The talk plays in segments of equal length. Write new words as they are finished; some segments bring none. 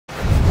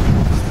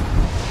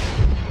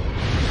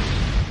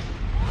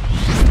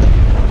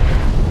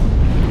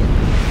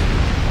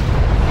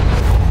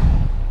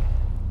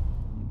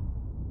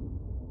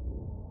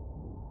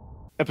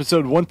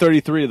Episode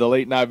 133 of the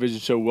Late Night Vision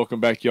Show.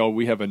 Welcome back, y'all.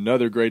 We have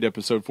another great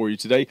episode for you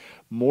today.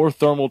 More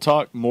thermal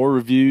talk, more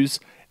reviews.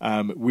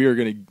 We are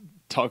going to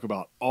talk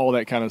about all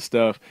that kind of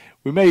stuff.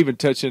 We may even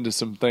touch into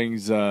some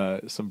things,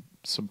 some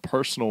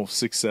personal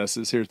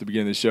successes here at the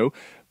beginning of the show.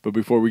 But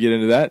before we get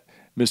into that,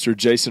 Mr.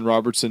 Jason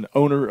Robertson,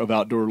 owner of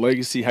Outdoor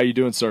Legacy. How you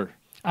doing, sir?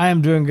 I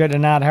am doing good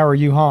tonight. How are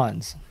you,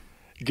 Hans?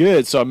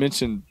 Good. So I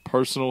mentioned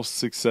personal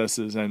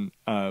successes, and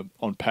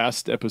on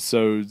past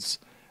episodes,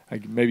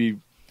 maybe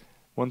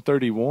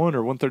 131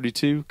 or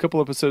 132, a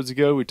couple episodes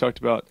ago, we talked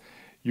about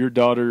your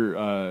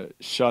daughter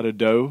shot a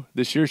doe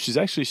this year. She's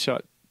actually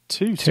shot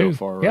two so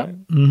far, right? Yep.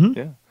 Mm-hmm.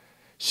 Yeah.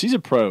 She's a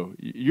pro.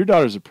 Your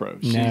daughter's a pro.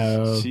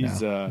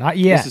 She's not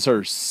yet. This is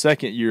her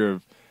second year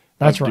of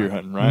deer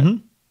hunting, right?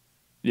 Mm-hmm.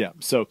 Yeah.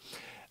 So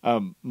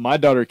my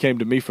daughter came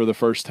to me for the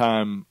first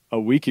time a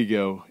week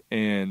ago,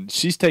 and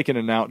she's taking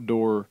an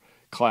outdoor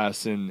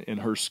class in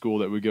her school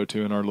that we go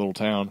to in our little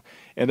town,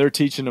 and they're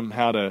teaching them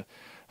how to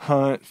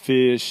hunt,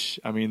 fish.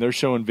 I mean, they're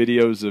showing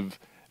videos of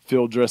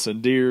field dressing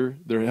deer.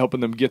 They're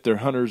helping them get their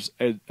hunter's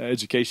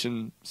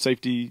education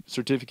safety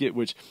certificate,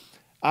 which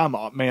I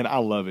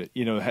love it.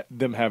 You know,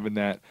 them having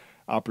that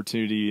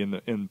opportunity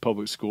in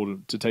public school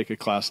to take a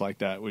class like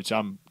that, which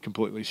I'm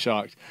completely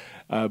shocked.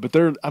 But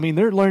they're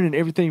learning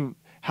everything,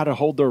 how to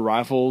hold their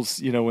rifles,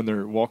 you know, when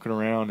they're walking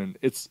around, and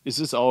it's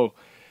just all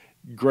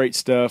great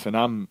stuff. And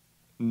I'm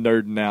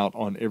nerding out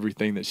on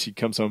everything that she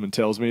comes home and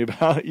tells me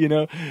about, you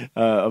know,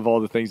 of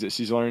all the things that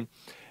she's learned.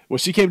 Well,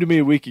 she came to me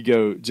a week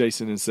ago,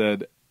 Jason, and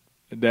said,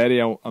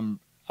 "Daddy, I want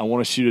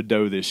to shoot a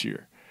doe this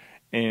year."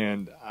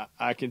 And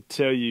I can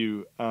tell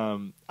you,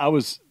 I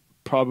was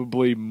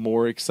probably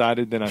more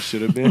excited than I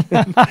should have been.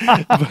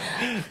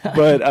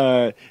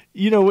 but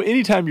you know,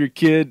 anytime your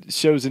kid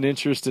shows an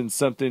interest in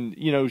something,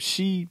 you know,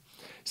 she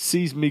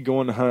sees me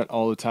going to hunt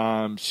all the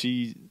time.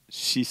 She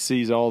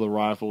sees all the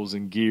rifles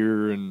and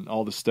gear and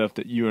all the stuff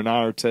that you and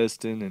I are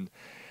testing, and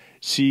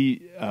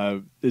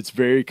it's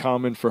very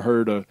common for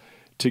her to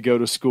go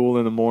to school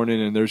in the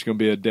morning and there's going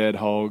to be a dead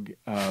hog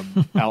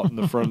out in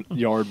the front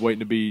yard waiting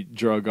to be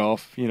drug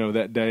off, you know,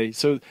 that day.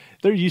 So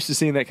they're used to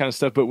seeing that kind of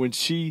stuff. But when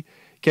she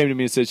came to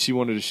me and said she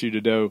wanted to shoot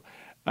a doe,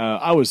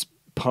 I was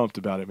pumped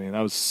about it, man.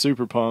 I was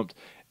super pumped.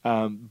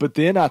 But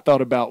then I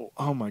thought about,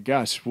 oh my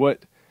gosh,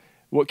 what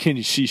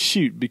can she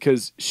shoot?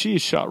 Because she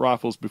has shot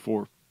rifles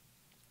before,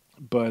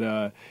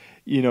 but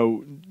you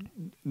know,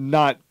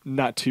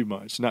 not too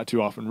much, not too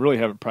often. Really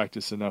haven't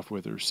practiced enough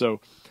with her.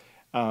 So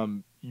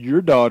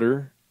your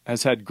daughter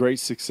has had great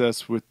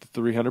success with the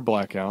 300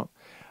 Blackout.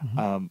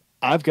 Mm-hmm.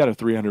 I've got a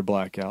 300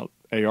 Blackout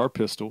AR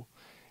pistol,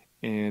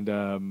 and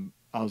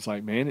I was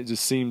like, man, it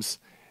just seems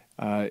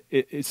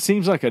it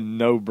seems like a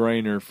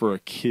no-brainer for a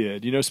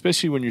kid, you know,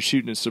 especially when you're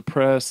shooting it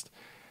suppressed.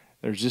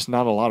 There's just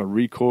not a lot of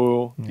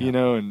recoil, you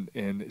know, and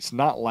it's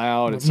not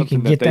loud. It's something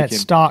you can get that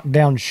stock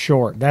down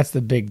short. That's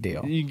the big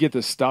deal. You can get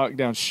the stock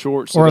down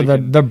short. So or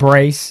the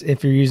brace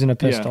if you're using a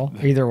pistol.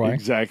 Yeah, either way.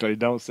 Exactly.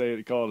 Don't say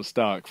it. Call it a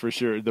stock for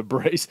sure. The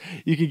brace,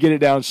 you can get it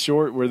down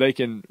short where they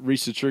can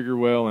reach the trigger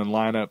well and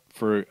line up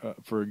for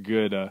a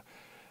good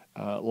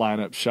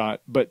lineup shot.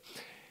 But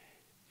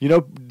you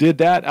know, did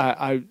that.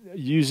 I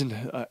using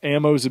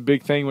ammo is a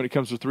big thing when it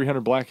comes to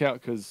 300 Blackout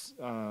because,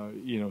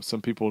 you know,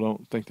 some people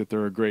don't think that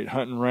they're a great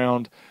hunting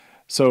round.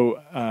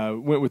 So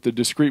went with the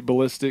discrete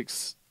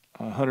ballistics,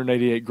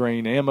 188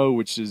 grain ammo,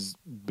 which is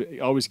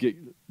always get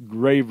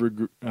rave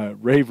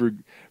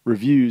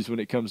reviews when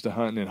it comes to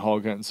hunting and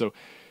hog hunting. So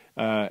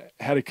had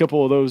a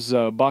couple of those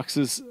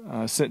boxes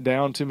sent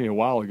down to me a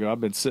while ago. I've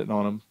been sitting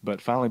on them,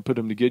 but finally put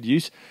them to good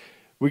use.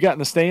 We got in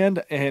the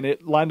stand, and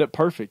it lined up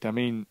perfect. I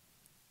mean,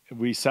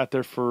 we sat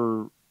there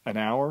for an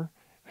hour,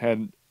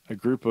 had a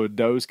group of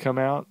does come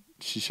out.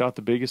 She shot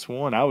the biggest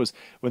one.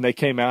 When they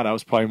came out, I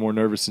was probably more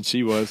nervous than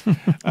she was.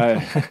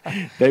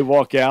 They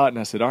walk out, and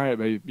I said, "All right,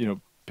 baby, you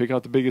know, pick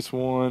out the biggest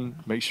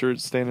one. Make sure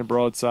it's standing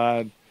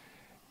broadside.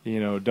 You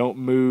know, don't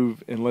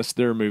move unless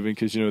they're moving,"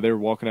 because, you know, they were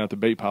walking out the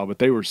bait pile, but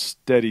they were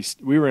steady.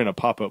 We were in a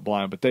pop-up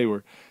blind, but they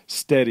were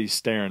steady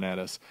staring at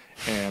us.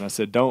 And I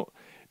said, "Don't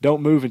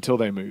move until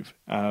they move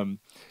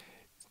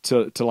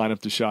to line up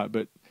the shot."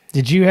 But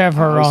did you have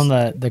her on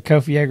the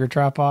Kofi Yeager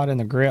tripod and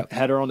the grip?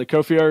 Had her on the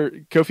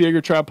Kofi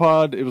Yeager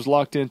tripod. It was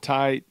locked in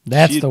tight.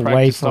 That's the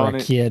way for a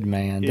kid,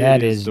 man.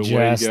 That is just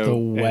the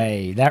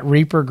way. That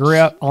Reaper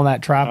grip on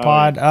that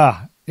tripod,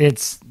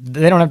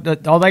 they don't have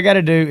to, all they got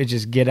to do is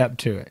just get up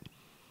to it.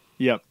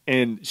 Yep.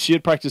 And she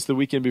had practiced the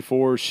weekend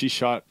before. She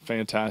shot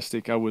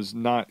fantastic. I was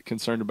not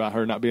concerned about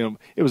her not being.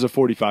 It was a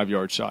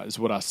 45-yard shot is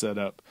what I set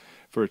up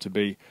for it to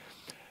be.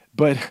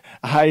 But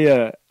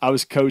I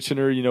was coaching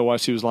her, you know, while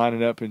she was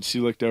lining up, and she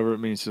looked over at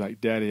me and she's like,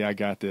 "Daddy, I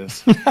got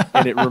this."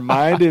 And it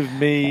reminded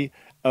me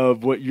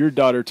of what your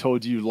daughter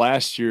told you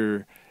last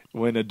year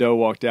when a doe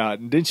walked out.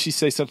 And didn't she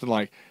say something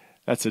like,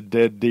 "That's a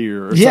dead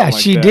deer"? Or yeah, something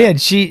like she that?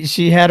 did.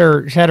 She had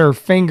her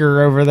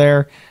finger over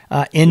there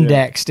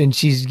indexed, and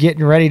she's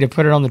getting ready to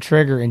put it on the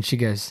trigger, and she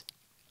goes,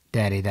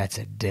 Daddy, that's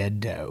a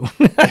dead doe.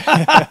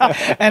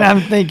 And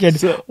I'm thinking,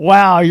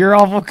 wow, you're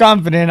awful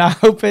confident. I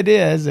hope it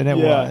is. And it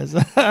was.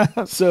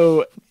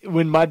 So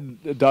when my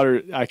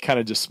daughter, I kind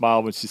of just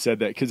smiled when she said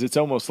that, because it's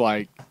almost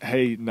like,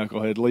 hey,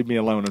 knucklehead, leave me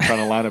alone. I'm trying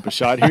to line up a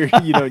shot here.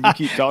 And you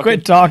keep talking.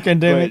 Quit talking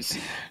to me.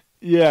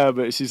 Yeah,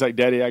 but she's like,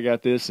 Daddy, I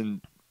got this,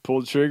 and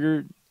pulled the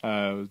trigger.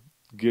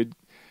 Good,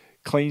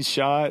 clean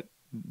shot.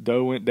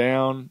 Doe went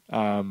down.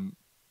 And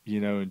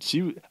I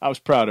was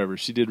proud of her.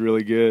 She did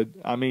really good.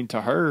 I mean,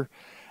 to her,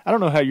 I don't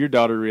know how your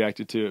daughter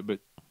reacted to it, but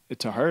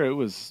to her, it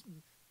was,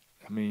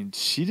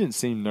 she didn't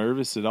seem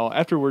nervous at all.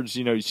 Afterwards,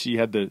 she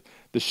had the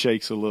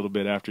shakes a little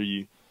bit after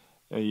you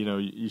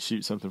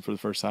shoot something for the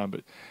first time,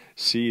 but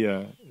she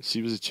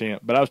was a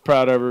champ. But I was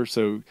proud of her.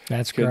 So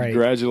that's great.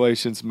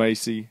 Congratulations,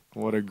 Macy.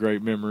 What a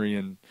great memory.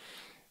 And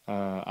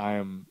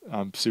I'm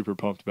super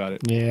pumped about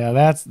it. Yeah,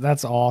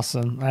 that's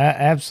awesome.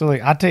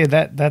 Absolutely. I tell you,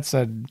 that's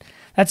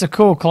a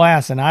cool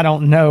class, and I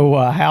don't know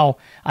how.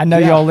 I know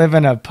y'all live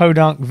in a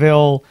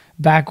Podunkville,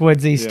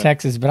 backwoods, East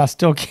Texas, but I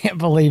still can't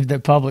believe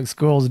that public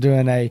school's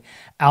doing a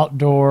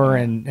outdoor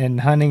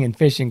and hunting and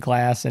fishing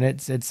class, and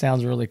it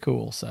sounds really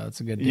cool. So it's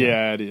a good deal.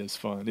 Yeah, it is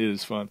fun. It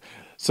is fun.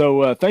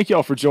 So thank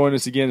y'all for joining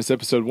us again. It's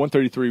episode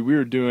 133. We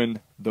are doing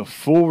the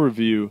full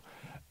review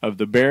of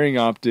the Bering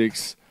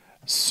Optics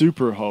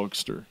Super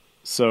Hogster.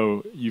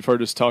 So you've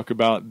heard us talk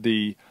about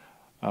the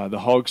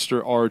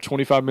Hogster-r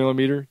 25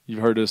 millimeter.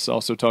 You've heard us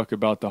also talk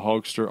about the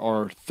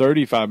Hogster-r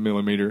 35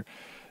 millimeter.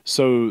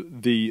 So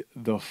the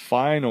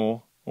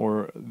final,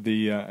 or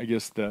the I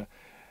guess the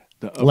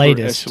upper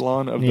latest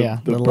echelon of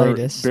the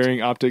latest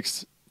Bering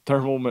Optics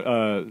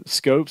thermal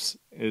scopes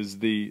is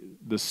the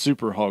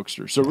Super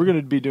Hogster. So we're going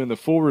to be doing the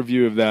full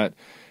review of that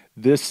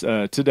this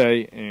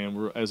today,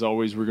 and as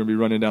always, we're going to be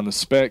running down the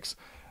specs.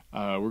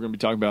 We're going to be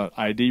talking about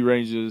ID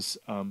ranges,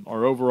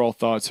 our overall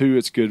thoughts, who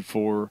it's good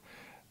for,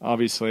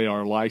 obviously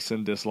our likes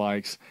and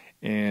dislikes,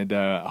 and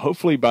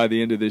hopefully by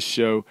the end of this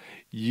show,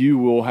 you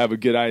will have a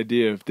good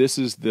idea if this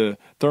is the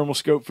thermal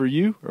scope for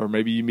you, or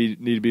maybe you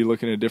need to be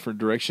looking in a different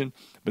direction.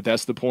 But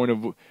that's the point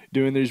of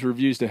doing these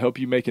reviews, to help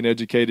you make an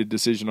educated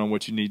decision on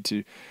what you need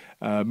to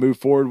move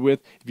forward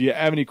with. If you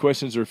have any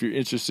questions, or if you're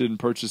interested in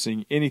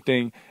purchasing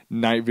anything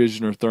night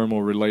vision or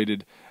thermal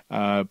related,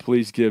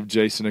 please give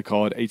Jason a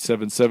call at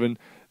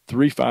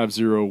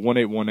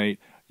 877-350-1818.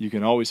 You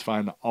can always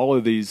find all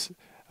of these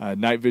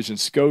night vision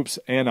scopes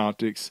and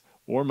optics,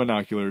 or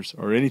monoculars,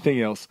 or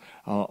anything else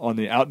on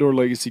the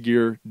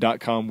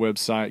OutdoorLegacyGear.com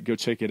website. Go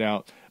check it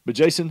out. But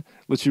Jason,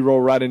 let's you roll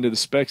right into the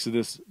specs of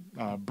this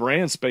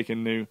brand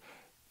spanking new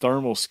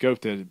thermal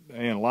scope that,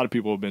 man, a lot of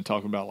people have been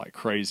talking about like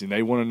crazy, and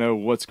they want to know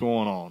what's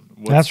going on.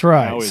 That's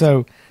right.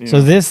 So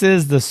this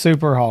is the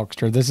Super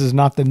Hogster. This is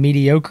not the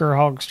mediocre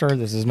Hogster.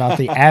 This is not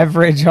the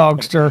average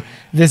Hogster.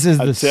 This is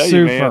the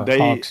Super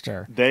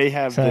Hogster. They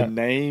have the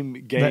name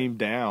game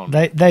down.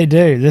 They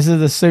do. This is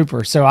the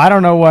Super. So I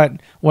don't know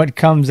what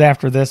comes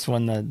after this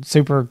one, the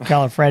Super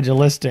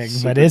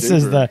Califragilistic, but this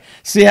is the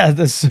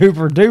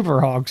Super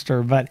Duper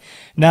Hogster. But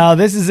no,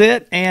 this is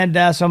it. And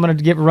so I'm going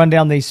to run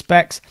down these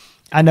specs.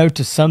 I know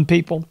to some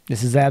people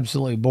this is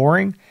absolutely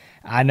boring.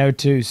 I know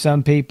to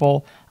some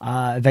people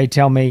they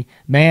tell me,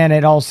 man,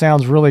 it all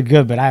sounds really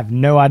good, but I have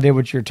no idea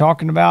what you're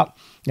talking about.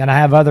 And I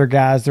have other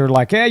guys that are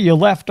like, hey, you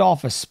left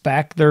off a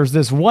spec. There's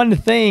this one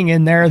thing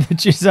in there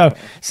that you so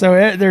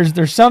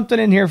there's something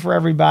in here for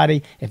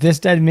everybody. If this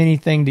doesn't mean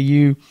anything to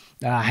you,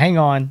 hang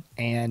on,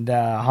 and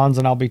Hans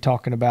and I'll be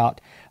talking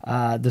about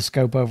the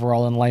scope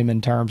overall in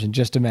layman terms in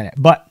just a minute.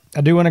 But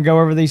I do want to go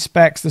over these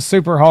specs. The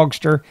Super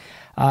Hogster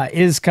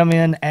is coming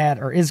in at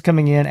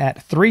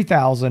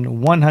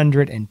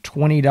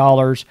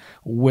 $3,120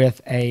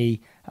 with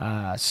a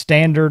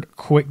standard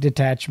quick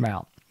detach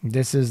mount.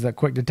 This is the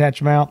quick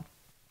detach mount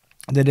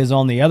that is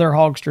on the other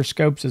Hogster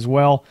scopes as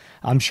well.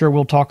 I'm sure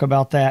we'll talk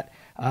about that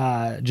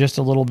just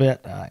a little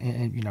bit,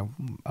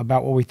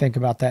 about what we think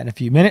about that in a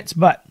few minutes.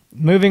 But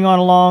moving on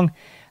along,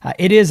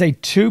 it is a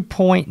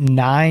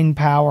 2.9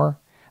 power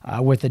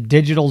with a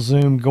digital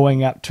zoom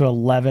going up to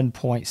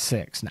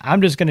 11.6. Now,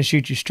 I'm just going to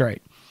shoot you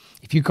straight.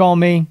 If you call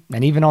me,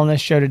 and even on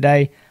this show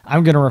today,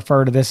 I'm going to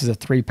refer to this as a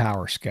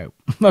 3-power scope.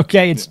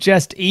 Okay, it's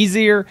just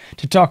easier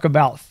to talk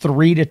about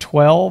 3 to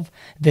 12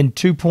 than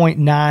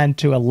 2.9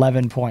 to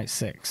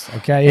 11.6.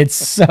 Okay, it's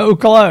so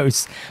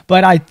close.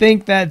 But I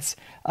think that's,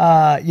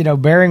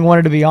 Bering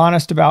wanted to be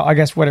honest about, I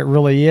guess, what it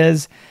really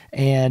is.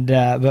 And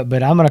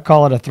but I'm going to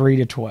call it a 3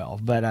 to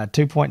 12. But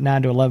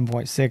 2.9 to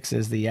 11.6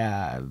 is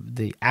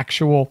the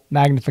actual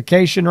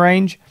magnification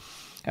range.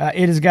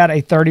 It has got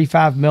a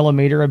 35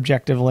 millimeter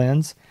objective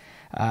lens.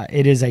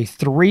 It is a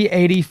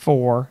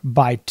 384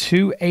 by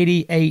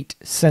 288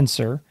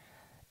 sensor.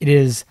 It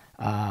is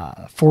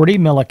 40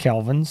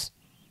 millikelvins,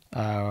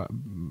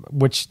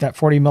 which that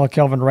 40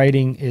 millikelvin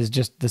rating is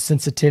just the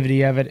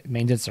sensitivity of it. It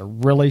means it's a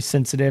really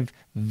sensitive,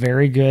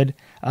 very good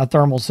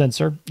thermal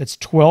sensor. It's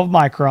 12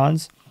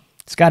 microns.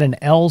 It's got an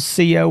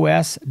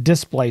LCOS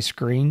display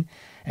screen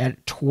at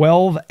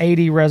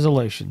 1280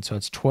 resolution. So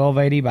it's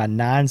 1280 by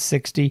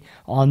 960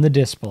 on the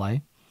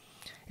display.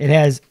 It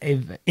has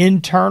an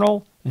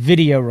internal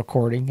video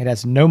recording. It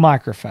has no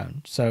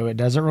microphone, so it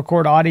doesn't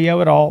record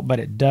audio at all, but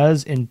it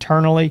does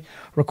internally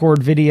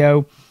record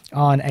video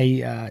on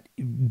a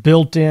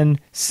built-in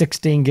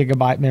 16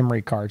 gigabyte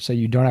memory card. So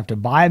you don't have to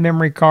buy a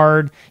memory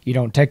card. You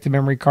don't take the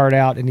memory card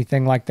out,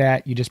 anything like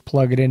that. You just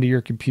plug it into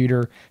your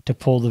computer to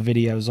pull the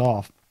videos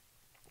off.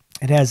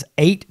 It has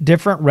 8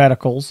 different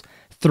reticles.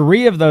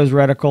 3 of those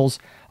reticles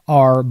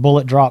are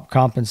bullet drop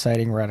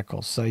compensating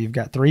reticles. So you've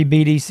got 3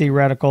 BDC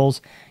reticles.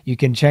 You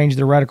can change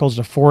the reticles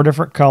to 4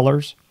 different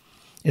colors.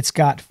 It's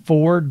got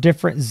 4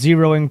 different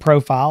zeroing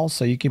profiles,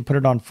 so you can put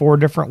it on 4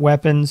 different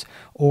weapons,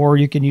 or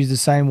you can use the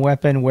same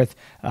weapon with,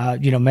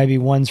 maybe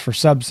one's for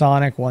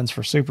subsonic, one's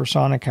for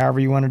supersonic,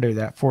 however you want to do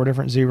that. 4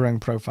 different zeroing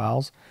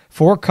profiles,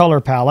 4 color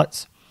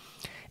palettes.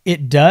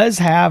 It does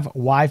have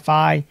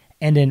Wi-Fi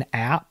and an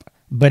app,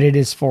 but it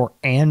is for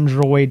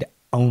Android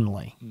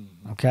only.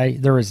 Okay,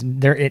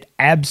 it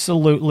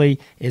absolutely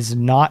is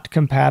not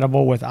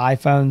compatible with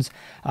iPhones.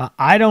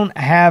 I don't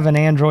have an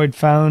Android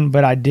phone,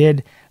 but I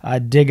did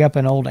dig up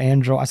an old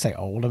Android. I say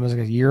old, it was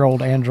a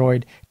year-old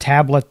Android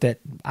tablet that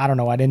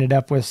I'd ended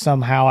up with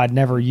somehow I'd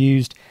never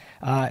used.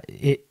 I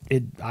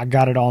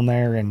got it on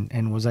there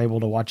and was able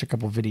to watch a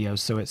couple videos,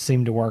 so it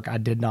seemed to work. I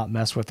did not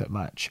mess with it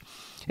much.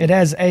 It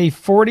has a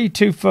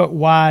 42-foot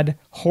wide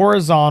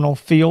horizontal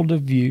field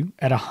of view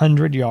at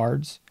 100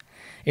 yards.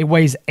 It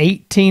weighs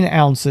 18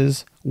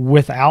 ounces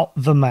without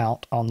the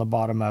mount on the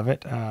bottom of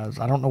it.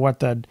 I don't know what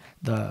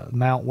the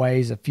mount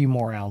weighs, a few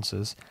more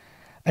ounces.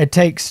 It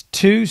takes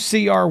 2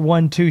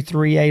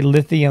 CR123A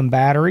lithium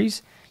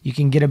batteries. You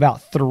can get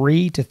about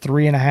 3 to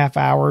 3.5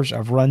 hours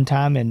of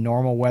runtime in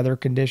normal weather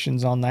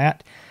conditions on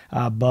that,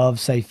 above,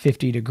 say,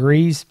 50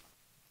 degrees.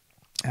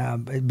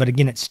 But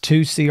again, it's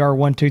 2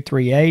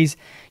 CR123As.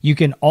 You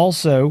can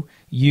also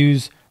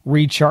use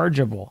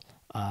rechargeable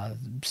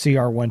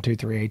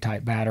CR123A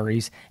type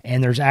batteries,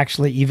 and there's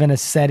actually even a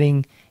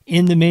setting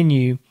in the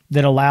menu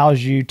that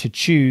allows you to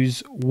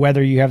choose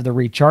whether you have the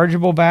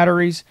rechargeable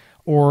batteries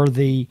or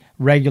the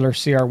regular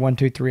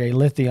CR123A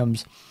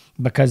lithiums,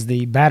 because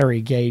the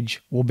battery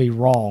gauge will be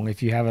wrong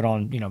if you have it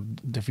on,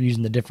 if you're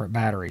using the different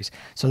batteries.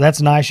 So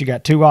that's nice. You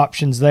got 2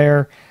 options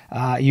there.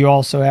 You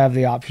also have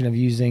the option of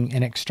using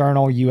an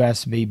external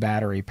USB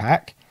battery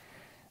pack.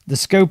 The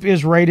scope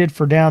is rated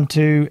for down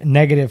to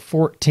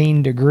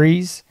 -14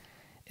 degrees.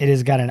 It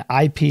has got an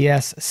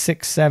IPS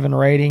 6.7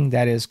 rating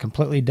that is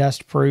completely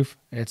dust proof.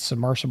 It's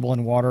submersible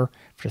in water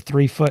for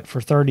 3 foot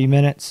for 30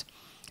 minutes.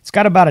 It's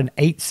got about an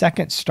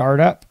 8-second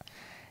startup,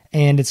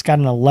 and it's got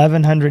an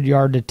 1,100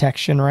 yard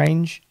detection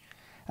range.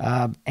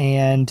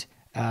 Two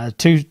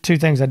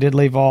things I did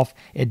leave off.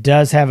 It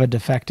does have a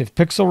defective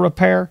pixel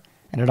repair,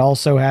 and it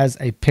also has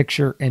a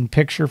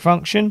picture-in-picture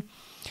function.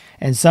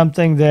 And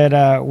something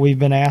that we've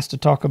been asked to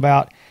talk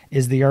about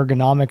is the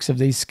ergonomics of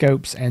these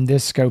scopes, and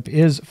this scope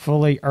is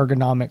fully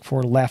ergonomic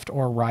for left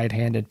or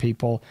right-handed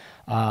people.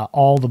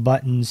 All the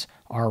buttons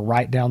are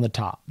right down the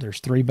top. There's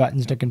 3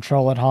 buttons to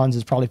control it. Hans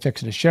is probably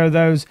fixing to show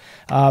those,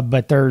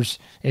 but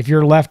if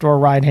you're left or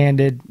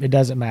right-handed, it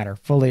doesn't matter.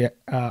 Fully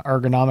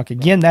ergonomic.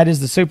 Again, that is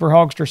the Super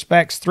Hogster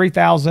specs,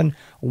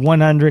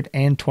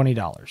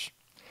 $3,120.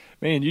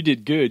 Man, you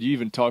did good. You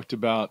even talked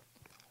about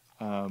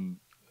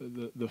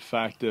the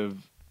fact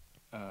of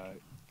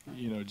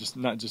just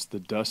not just the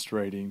dust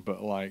rating,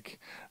 but like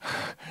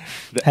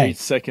the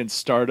 8-second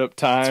startup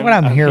time. That's what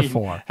I'm here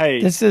for. Hey,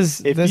 if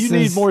you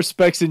need more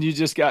specs than you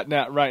just got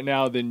right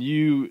now, then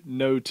you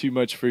know too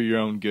much for your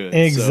own good.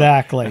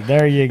 Exactly. So.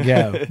 There you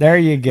go. There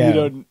you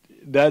go.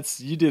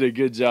 You did a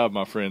good job,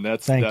 my friend.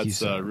 Thank you,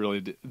 sir.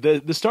 Really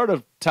the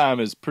startup time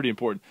is pretty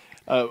important.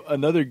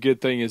 Another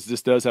good thing is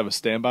this does have a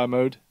standby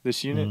mode,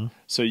 this unit,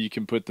 so you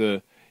can put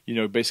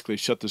basically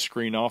shut the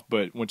screen off,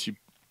 but once you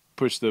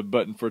push the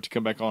button for it to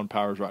come back on,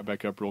 powers right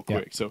back up real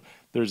quick. Yep. So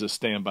there's a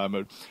standby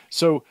mode.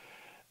 So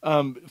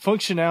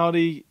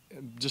functionality,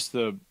 just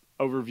the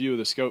overview of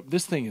the scope.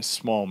 This thing is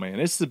small, man.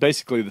 It's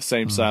basically the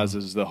same size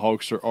as the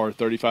Hogster-r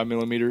 35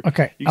 millimeter.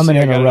 Okay, I'm going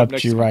to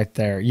interrupt you right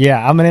there.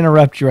 Yeah, I'm going to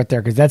interrupt you right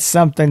there because that's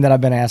something that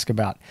I've been asked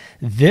about.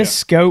 This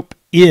scope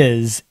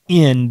is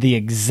in the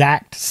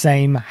exact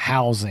same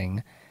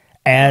housing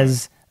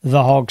as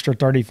the Hogster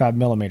 35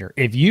 millimeter.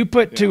 If you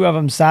put 2 of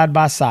them side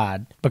by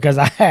side, because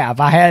I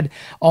had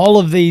all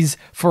of these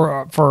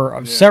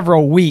for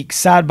several weeks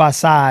side by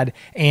side,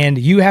 and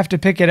you have to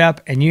pick it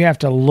up and you have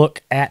to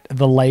look at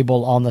the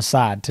label on the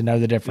side to know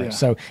the difference.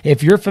 So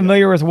if you're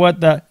familiar with what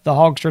the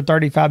Hogster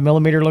 35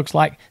 millimeter looks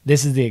like,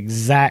 this is the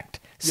exact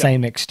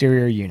same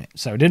exterior unit.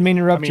 So didn't mean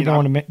to interrupt you, but I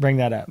want to bring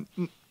that up.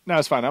 No,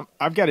 it's fine.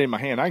 I've got it in my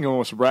hand. I can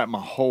almost wrap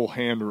my whole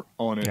hand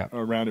on it,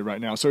 around it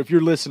right now. So if you're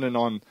listening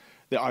on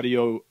the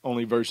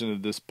audio-only version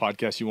of this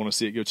podcast, you want to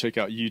see it, go check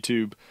out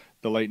YouTube,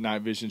 the Late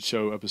Night Vision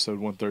Show, episode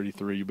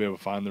 133. You'll be able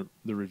to find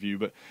the review.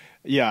 But,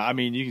 yeah, I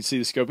mean, you can see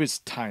the scope. It's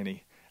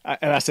tiny.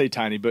 And I say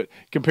tiny, but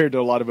compared to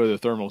a lot of other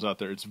thermals out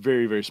there, it's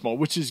very, very small,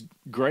 which is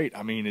great.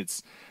 I mean,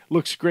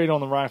 looks great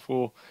on the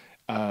rifle.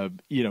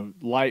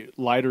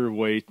 Lighter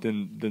weight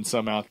than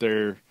some out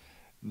there.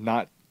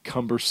 Not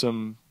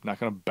cumbersome. Not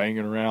going to bang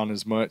it around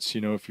as much.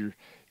 If you're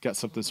got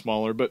something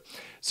smaller. But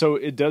so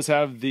it does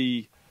have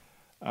the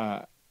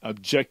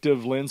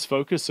objective lens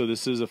focus. So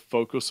this is a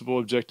focusable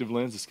objective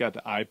lens. It's got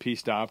the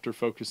eyepiece diopter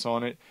focus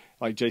on it.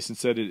 Like Jason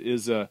said, it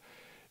is a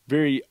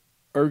very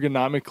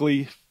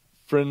ergonomically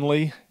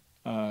friendly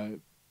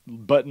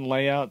button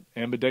layout,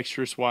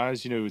 ambidextrous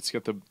wise. You know, it's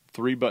got the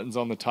 3 buttons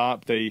on the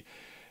top. The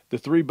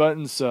 3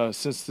 buttons,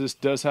 since this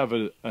does have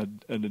an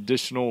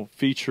additional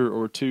feature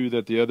or 2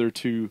 that the other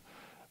 2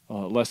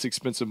 less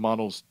expensive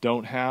models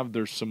don't have,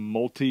 there's some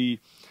multi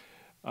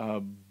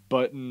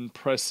button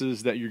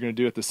presses that you're going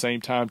to do at the same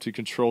time to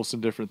control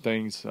some different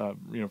things,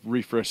 you know,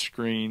 refresh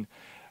screen,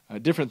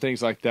 different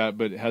things like that,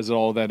 but it has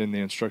all that in the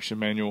instruction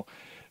manual.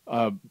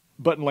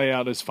 Button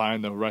layout is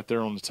fine though, right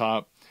there on the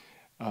top.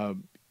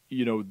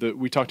 You know,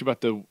 we talked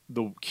about the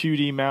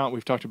QD mount.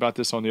 We've talked about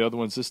this on the other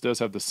ones. This does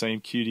have the same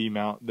QD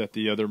mount that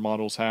the other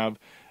models have.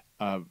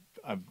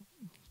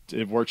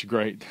 It works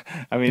great.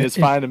 I mean, it's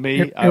fine to me.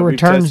 It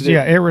returns,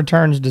 it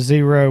returns to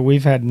 0.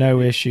 We've had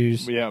no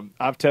issues. Yeah,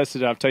 I've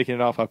tested it. I've taken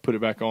it off. I've put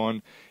it back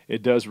on.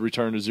 It does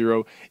return to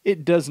 0.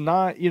 It does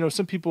not, you know,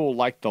 some people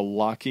like the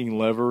locking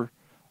lever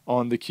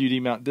on the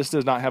QD mount. This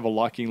does not have a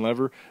locking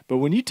lever, but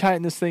when you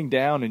tighten this thing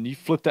down and you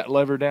flip that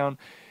lever down,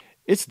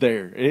 it's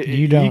there.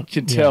 You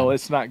can tell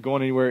it's not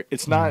going anywhere.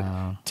 It's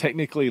not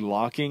technically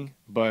locking,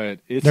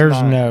 but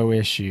there's no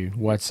issue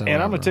whatsoever.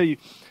 And I'm going to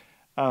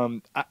tell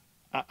you,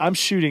 I'm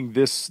shooting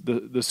the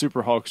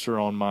Super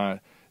Hogster on my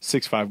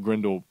 6.5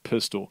 Grendel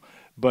pistol,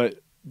 but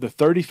the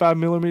 35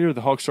 millimeter,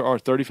 the Hogster-r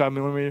 35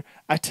 millimeter,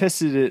 I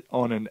tested it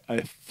on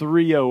a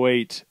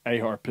 308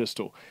 AR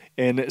pistol,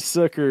 and that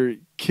sucker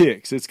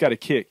kicks. It's got a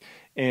kick,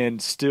 and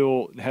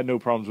still had no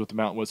problems with the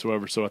mount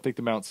whatsoever. So I think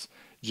the mount's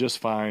just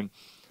fine.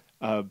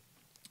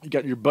 You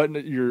got your button,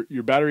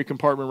 your battery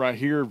compartment right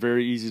here.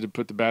 Very easy to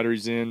put the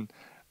batteries in.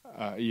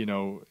 You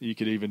know, you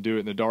could even do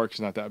it in the dark. It's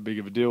not that big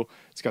of a deal.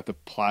 It's got the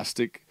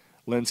plastic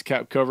lens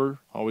cap cover.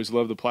 Always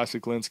love the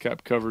plastic lens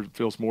cap cover. It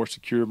feels more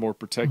secure, more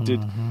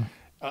protected.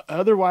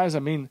 Otherwise, I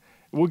mean,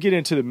 we'll get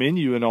into the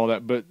menu and all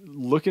that, but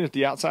looking at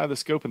the outside of the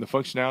scope and the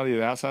functionality of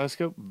the outside of the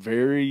scope,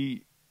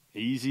 very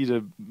easy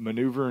to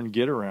maneuver and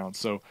get around.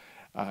 So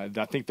I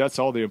think that's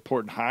all the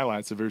important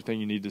highlights of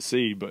everything you need to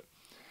see. But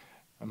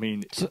I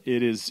mean,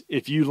 it is,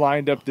 if you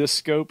lined up this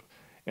scope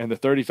and the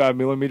 35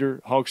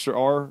 millimeter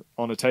Hogster-r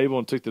on a table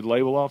and took the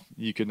label off,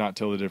 you could not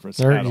tell the difference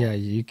at all. Yeah,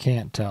 you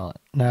can't tell it.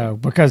 No,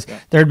 because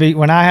there'd be,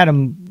 when I had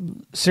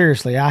them,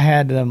 seriously, I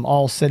had them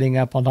all sitting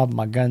up on top of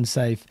my gun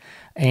safe,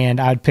 and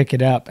I'd pick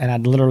it up and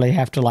I'd literally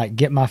have to like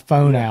get my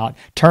phone out,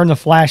 turn the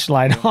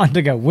flashlight on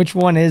to go, which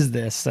one is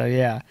this? So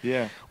yeah.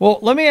 Well,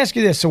 let me ask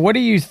you this. So what do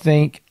you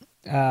think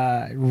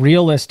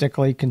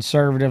realistically,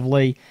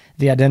 conservatively,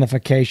 the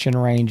identification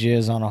range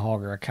is on a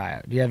hog or a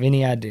coyote? Do you have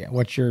any idea?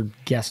 What's your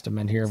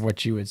guesstimate here of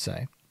what you would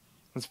say?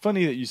 It's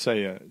funny that you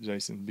say,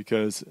 Jason,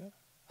 because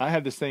I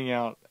had this thing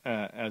out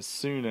as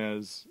soon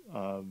as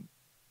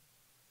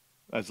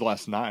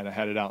last night. I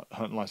had it out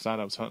hunting last night.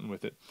 I was hunting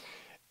with it,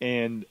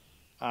 and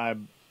I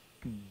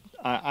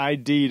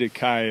ID'd a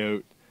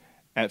coyote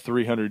at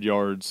 300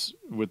 yards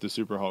with the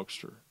Super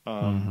Hogster.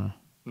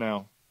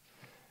 Now,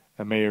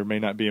 that may or may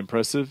not be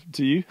impressive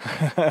to you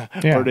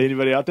or to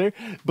anybody out there,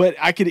 but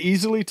I could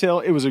easily tell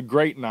it was a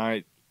great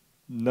night.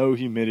 No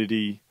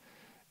humidity,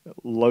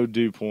 low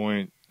dew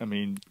point. I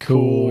mean,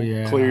 cool,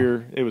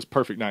 clear. It was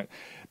perfect night.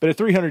 But at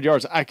 300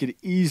 yards, I could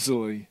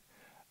easily,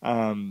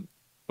 well,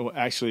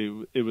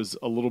 actually, it was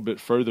a little bit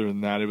further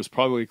than that. It was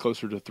probably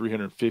closer to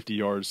 350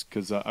 yards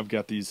because I've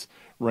got these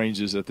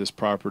ranges at this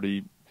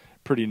property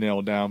pretty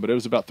nailed down. But it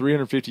was about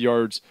 350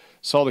 yards,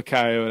 saw the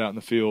coyote out in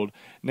the field.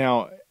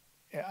 Now,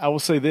 I will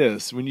say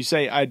this. When you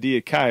say ID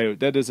a coyote,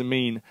 that doesn't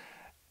mean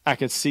I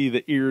can see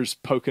the ears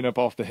poking up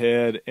off the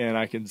head and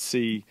I can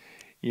see,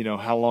 you know,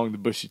 how long the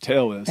bushy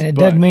tail is. And it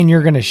doesn't mean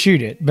you're going to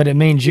shoot it, but it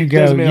means you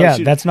go, yeah,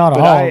 that's not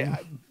a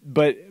hog.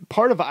 But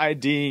part of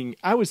IDing,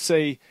 I would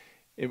say,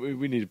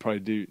 we need to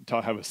probably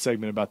have a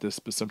segment about this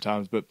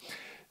sometimes, but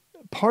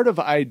part of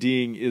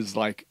IDing is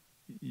like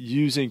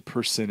using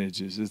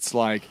percentages. It's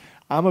like,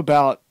 I'm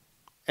about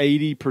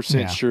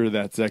 80% sure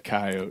that's a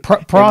coyote.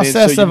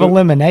 Process of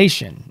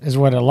elimination is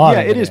what a lot of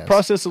it is. Yeah, it is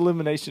process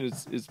elimination.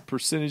 It's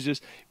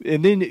percentages.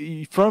 And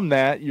then from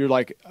that, you're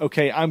like,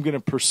 okay, I'm going to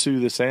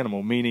pursue this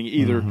animal, meaning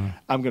either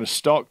I'm going to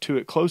stalk to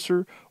it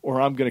closer or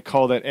I'm going to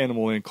call that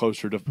animal in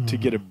closer to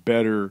get a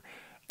better,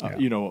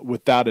 you know,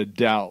 without a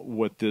doubt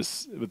what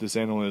this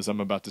animal is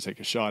I'm about to take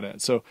a shot at.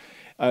 So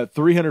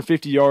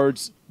 350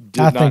 yards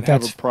did not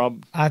have a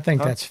problem. I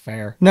think that's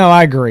fair. No,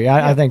 I agree.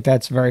 I think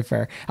that's very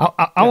fair.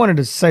 I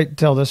wanted to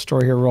tell this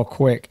story here real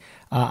quick.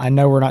 I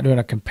know we're not doing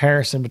a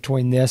comparison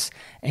between this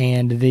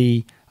and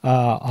the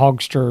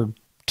Hogster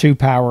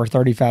 2-power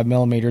 35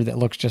 millimeter that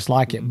looks just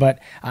like it, but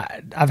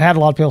I've had a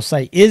lot of people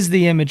say, is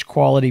the image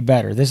quality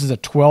better? This is a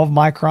 12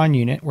 micron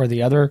unit where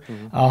the other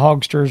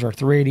Hogsters are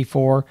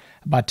 384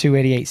 by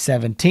 288,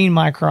 17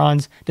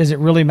 microns. Does it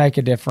really make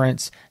a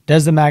difference?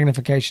 Does the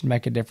magnification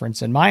make a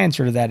difference? And my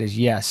answer to that is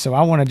yes. So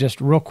I want to just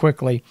real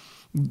quickly,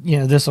 you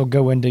know, this will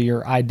go into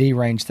your ID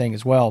range thing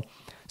as well.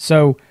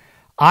 So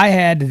I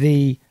had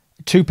the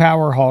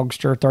 2-power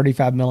Hogster,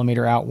 35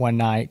 millimeter out one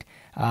night.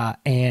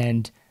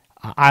 And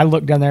I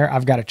looked down there.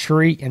 I've got a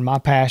tree in my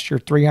pasture,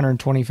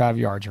 325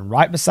 yards. And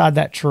right beside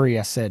that tree,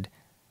 I said,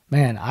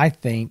 man, I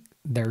think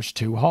there's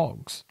 2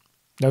 hogs.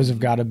 Those have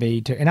got to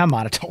be two. And I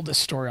might have told this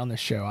story on the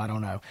show. I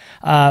don't know.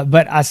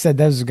 But I said,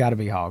 those have got to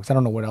be hogs. I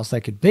don't know what else they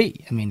could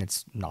be. I mean,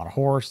 it's not a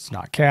horse. It's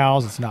not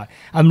cows. It's not,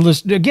 I'm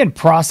just, again,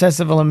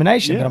 process of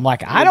elimination. But I'm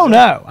like, I don't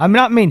know. I'm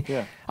not,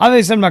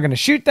 obviously I'm not going to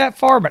shoot that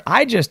far, but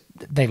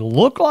they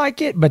look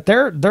like it, but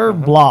they're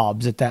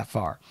blobs at that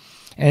far.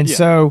 And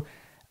so,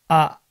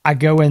 I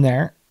go in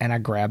there and I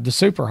grab the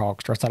Super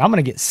Hogster. I thought, I'm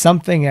going to get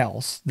something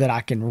else that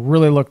I can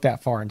really look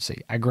that far and see.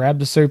 I grabbed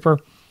the Super,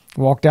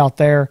 walked out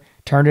there,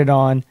 turned it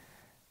on,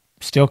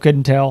 still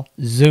couldn't tell,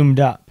 zoomed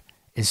up.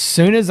 As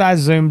soon as I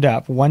zoomed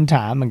up one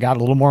time and got a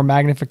little more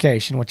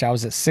magnification, which I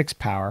was at 6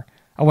 power,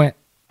 I went,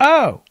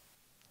 oh,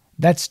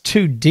 that's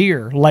 2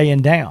 deer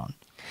laying down.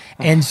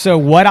 And so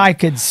what I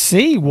could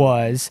see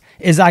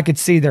is I could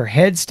see their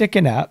head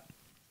sticking up,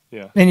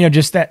 and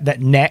just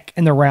that neck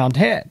and the round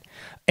head.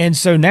 And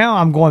so now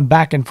I'm going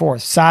back and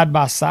forth, side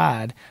by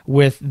side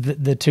with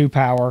the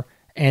 2-power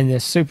and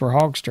this Super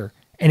Hogster.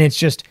 And it's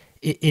just,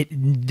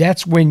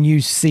 that's when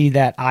you see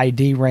that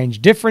ID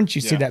range difference.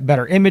 You see that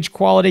better image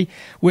quality.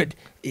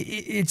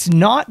 It's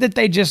not that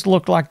they just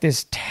look like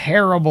this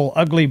terrible,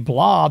 ugly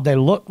blob. They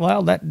look,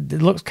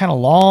 it looks kind of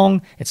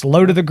long. It's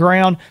low to the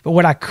ground. But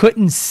what I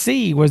couldn't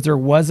see was there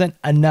wasn't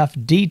enough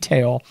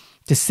detail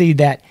to see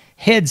that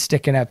head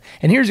sticking up.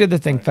 And here's the other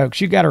thing,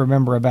 folks, you got to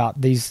remember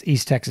about these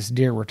East Texas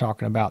deer we're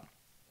talking about.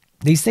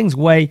 These things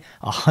weigh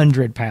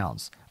 100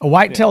 pounds. A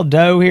white-tailed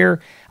doe here,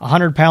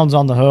 100 pounds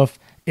on the hoof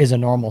is a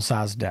normal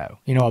sized doe.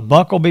 A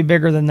buck will be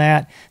bigger than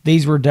that.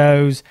 These were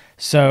does.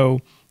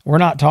 So we're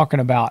not talking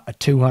about a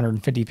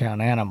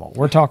 250-pound animal.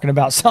 We're talking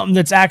about something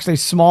that's actually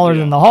smaller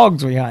than the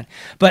hogs we hunt.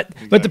 But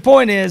the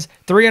point is,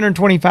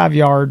 325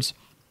 yards,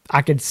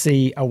 I could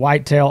see a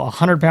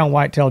 100-pound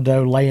whitetail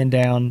doe laying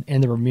down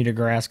in the Bermuda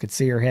grass, could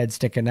see her head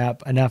sticking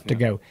up enough to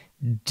go,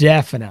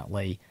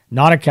 definitely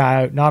not a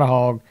coyote, not a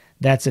hog,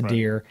 that's a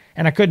deer.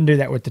 And I couldn't do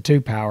that with the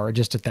 2-power,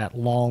 just at that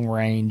long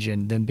range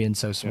and them being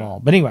so small.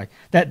 But anyway,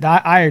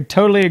 I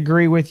totally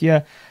agree with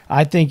you.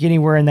 I think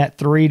anywhere in that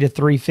 3 to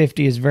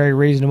 350 is very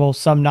reasonable.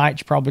 Some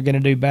nights you're probably going to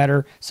do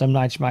better. Some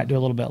nights you might do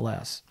a little bit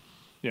less.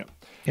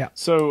 Yeah.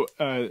 So,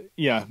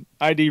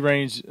 ID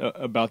range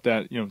about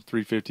that,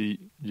 350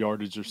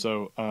 yardage or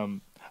so.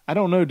 I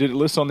don't know. Did it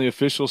list on the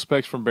official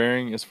specs from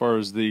Bering as far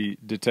as the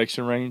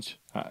detection range?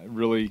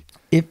 Really?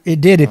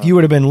 It did. If you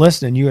would have been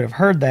listening, you would have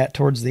heard that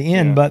towards the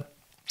end. But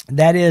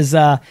that is,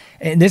 and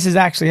this is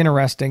actually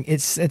interesting.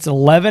 It's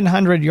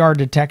 1,100 yard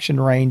detection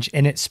range,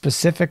 and it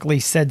specifically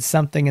said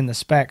something in the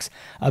specs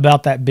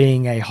about that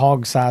being a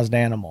hog-sized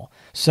animal.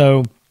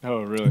 So.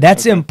 Oh, really?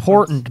 That's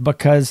important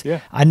because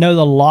I know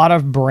a lot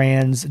of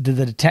brands, the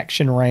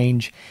detection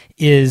range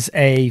is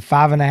a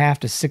 5.5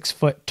 to 6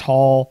 foot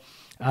tall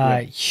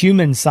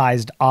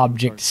human-sized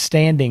object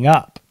standing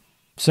up.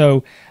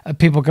 So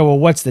people go, well,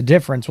 what's the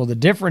difference? Well, the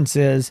difference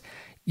is,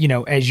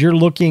 as you're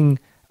looking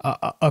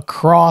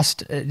across,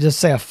 just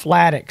say a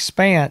flat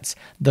expanse,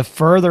 the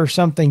further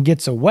something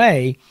gets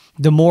away,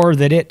 the more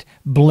that it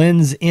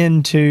blends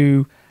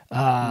into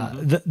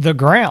the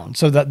ground.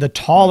 So the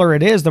taller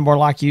it is, the more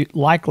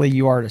likely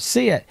you are to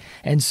see it.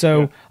 And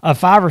so a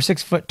 5 or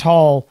 6 foot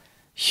tall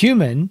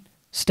human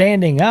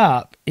standing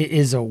up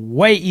is a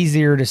way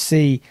easier to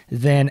see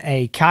than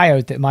a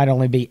coyote that might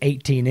only be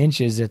 18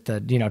 inches at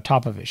the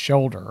top of his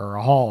shoulder, or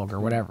a hog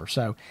or whatever.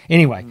 So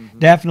anyway,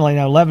 definitely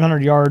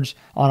 1,100 yards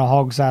on a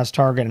hog size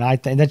target. And I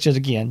think that's just,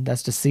 again,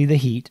 that's to see the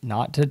heat,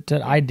 not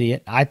to ID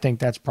it. I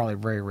think that's probably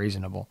very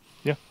reasonable.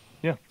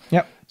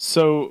 Yep.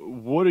 So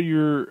what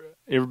are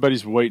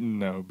everybody's waiting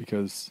though,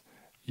 because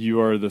you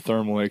are the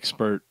thermal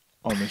expert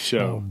on the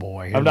show. Oh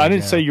boy. I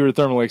didn't say you were a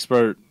thermal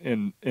expert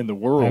in the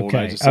world. Okay.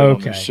 I just said on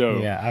the show.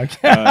 Yeah.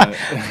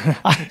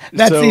 Okay.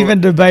 That's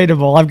even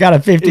debatable. I've got a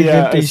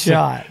 50-50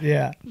 shot.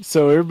 Yeah.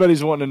 So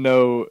everybody's wanting to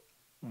know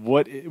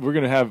what we're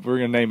going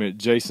to name it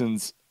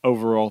Jason's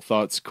overall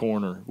thoughts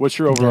corner. What's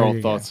your overall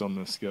thoughts on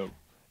this scope?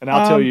 And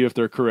I'll tell you if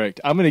they're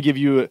correct. I'm going to give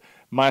you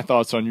my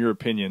thoughts on your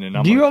opinion.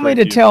 And do you want me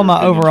to tell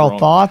my overall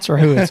thoughts, or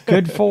who it's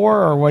good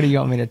for, or what do you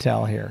want me to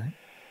tell here?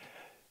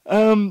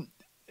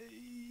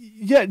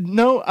 Yeah,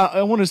 no,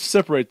 I want to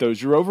separate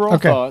those. Your overall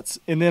thoughts,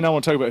 and then I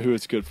want to talk about who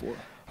it's good for.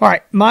 All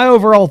right, my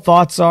overall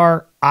thoughts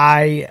are,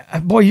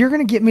 you're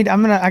going to get me.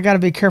 I got to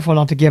be careful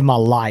not to give my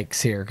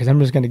likes here, because I'm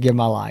just going to give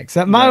my likes.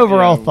 My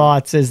overall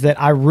thoughts is that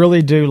I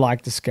really do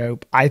like the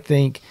scope. I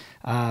think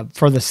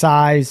for the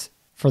size,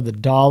 for the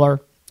dollar,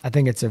 I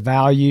think it's a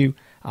value.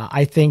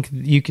 I think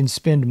you can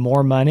spend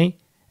more money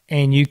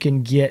and you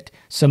can get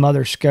some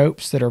other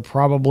scopes that are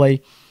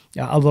probably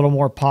a little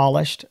more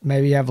polished,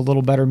 maybe have a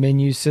little better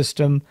menu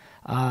system,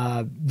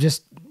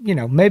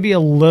 maybe a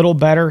little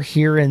better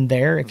here and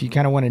there if you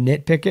kind of want to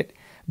nitpick it.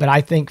 But I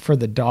think for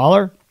the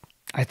dollar,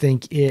 I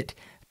think it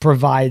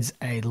provides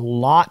a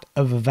lot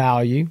of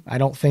value. I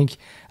don't think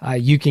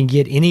you can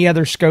get any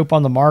other scope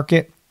on the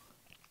market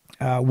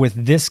with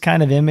this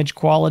kind of image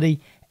quality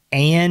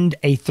and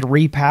a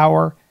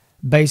 3-power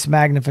base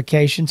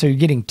magnification. So you're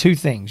getting two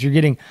things. You're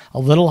getting a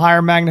little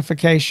higher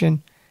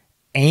magnification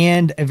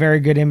and a very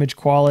good image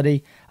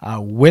quality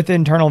with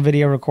internal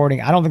video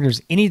recording. I don't think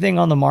there's anything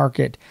on the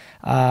market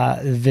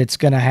that's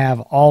going to have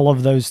all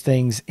of those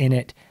things in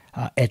it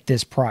at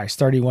this price,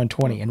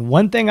 $3,120. And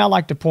one thing I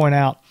like to point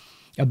out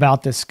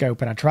about this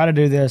scope, and I try to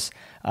do this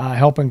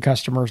helping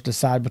customers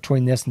decide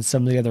between this and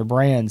some of the other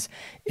brands,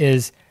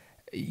 is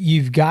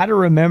you've got to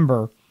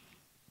remember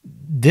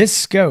this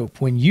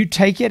scope, when you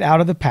take it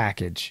out of the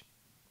package,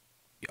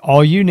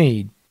 all you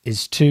need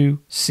is 2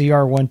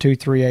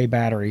 CR123A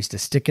batteries to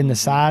stick in the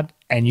side,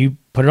 and you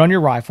put it on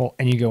your rifle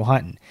and you go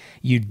hunting.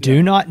 You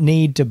do not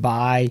need to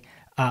buy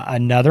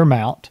another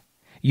mount.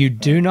 You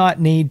do not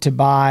need to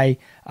buy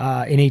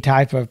any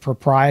type of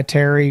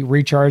proprietary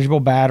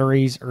rechargeable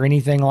batteries or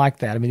anything like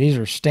that. I mean, these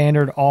are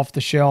standard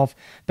off-the-shelf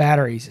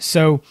batteries.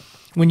 So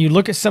when you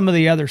look at some of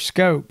the other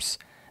scopes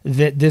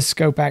that this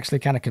scope actually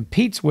kind of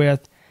competes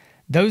with,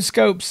 those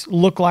scopes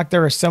look like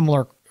they're a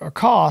similar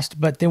cost,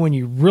 but then when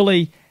you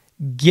really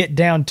get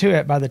down to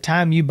it, by the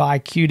time you buy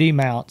QD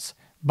mounts,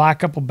 buy a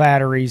couple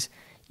batteries,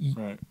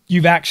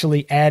 you've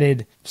actually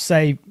added,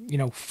 say,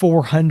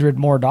 $400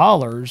 more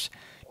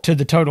to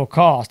the total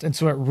cost. And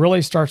so it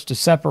really starts to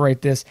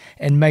separate this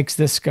and makes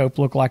this scope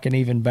look like an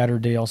even better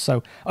deal.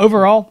 So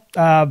overall,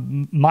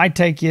 my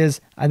take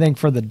is, I think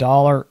for the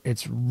dollar,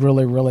 it's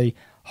really, really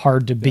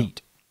hard to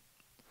beat.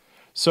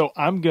 So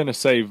I'm going to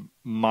save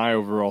my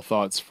overall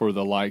thoughts for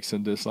the likes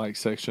and dislikes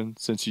section,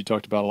 since you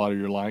talked about a lot of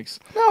your likes.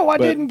 No, I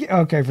didn't.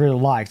 Okay, for the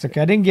likes. Okay,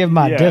 I didn't give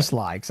my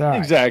dislikes. All right.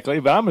 Exactly,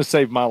 but I'm going to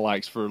save my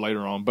likes for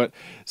later on. But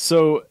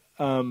so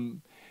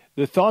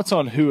the thoughts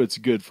on who it's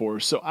good for.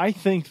 So I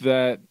think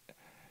that,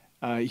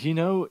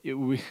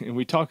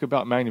 we talk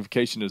about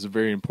magnification as a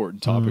very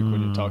important topic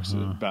when it talks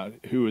about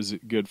who is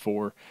it good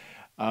for.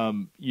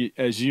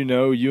 As you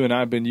know, you and I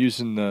have been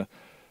using the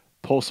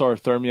Pulsar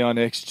Thermion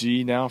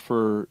XG now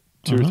for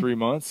 2 or 3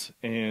 months,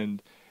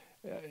 and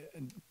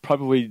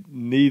probably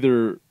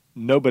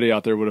nobody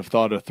out there would have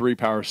thought a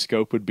 3-power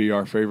scope would be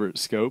our favorite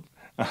scope.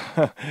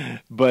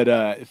 But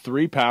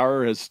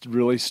 3-power is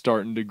really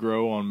starting to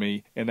grow on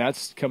me, and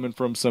that's coming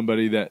from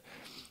somebody that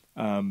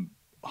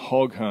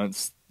hog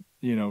hunts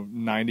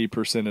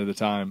 90% of the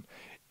time.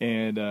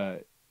 And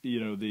the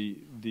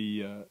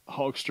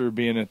Hogster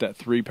being at that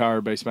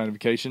 3-power base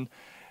magnification,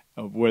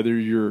 whether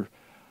you're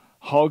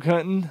hog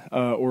hunting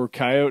or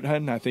coyote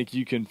hunting, I think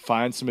you can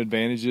find some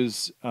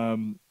advantages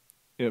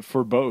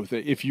for both.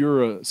 If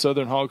you're a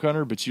southern hog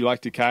hunter but you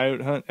like to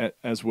coyote hunt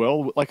as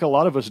well, like a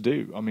lot of us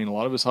do. I mean, a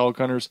lot of us hog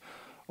hunters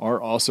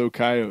are also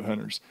coyote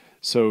hunters,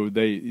 so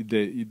they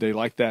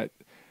like that.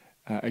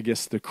 I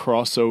guess the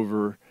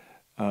crossover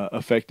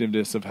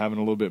effectiveness of having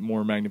a little bit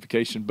more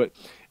magnification. But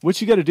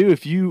what you got to do,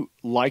 if you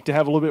like to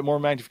have a little bit more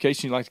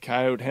magnification, you like to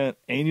coyote hunt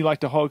and you like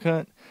to hog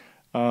hunt,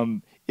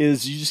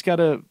 is you just got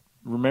to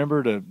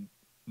remember to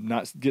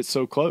not get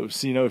so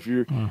close. If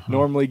you're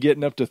normally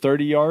getting up to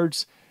 30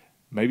 yards,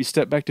 maybe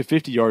step back to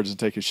 50 yards and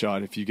take a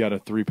shot if you got a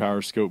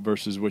 3-power scope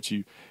versus what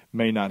you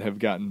may not have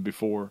gotten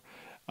before.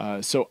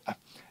 So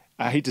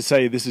I hate to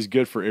say this is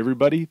good for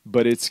everybody,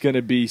 but it's going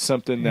to be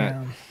something that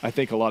I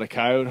think a lot of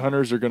coyote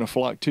hunters are going to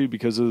flock to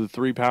because of the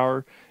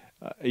 3-power.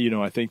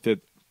 I think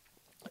that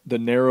the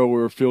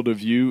narrower field of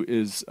view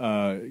is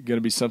going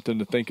to be something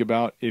to think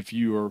about if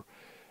you are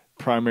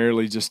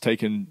primarily just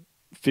taking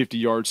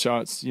 50-yard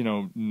shots,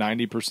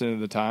 90% of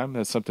the time.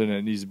 That's something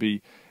that needs to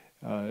be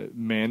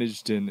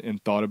managed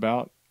and thought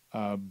about.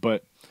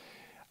 But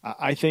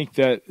I think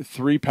that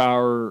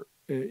 3-power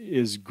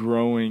is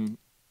growing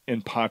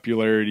in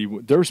popularity.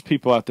 There's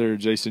people out there,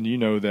 Jason,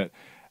 that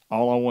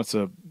all I want's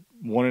a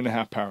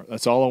 1.5 power.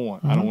 That's all I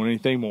want. I don't want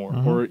anything more.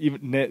 Or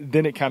even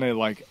then it kind of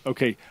like,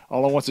 okay,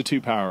 all I want's a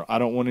 2-power. I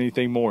don't want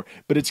anything more.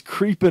 But it's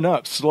creeping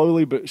up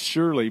slowly but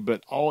surely.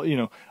 But all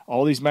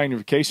these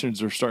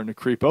magnifications are starting to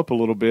creep up a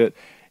little bit,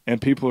 and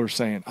people are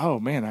saying, oh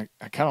man,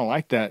 I kind of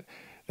like that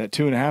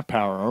 2.5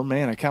 power, or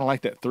man, I kind of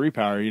like that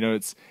 3-power.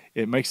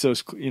 It makes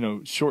those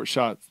short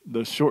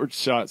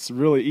shots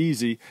really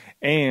easy,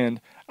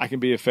 and I can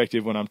be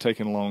effective when I'm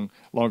taking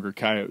longer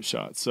coyote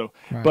shots. So,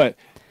 but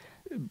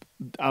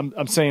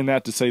I'm saying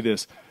that to say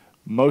this: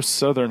 most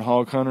southern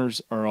hog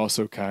hunters are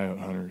also coyote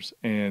hunters,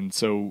 and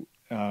so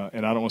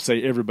and I don't want to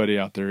say everybody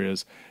out there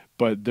is,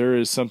 but there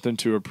is something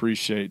to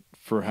appreciate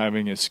for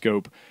having a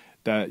scope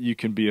that you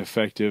can be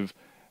effective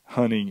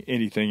hunting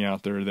anything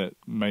out there that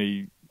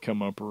may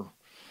come up or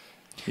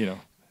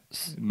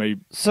may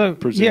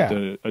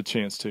present a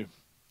chance to.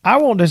 I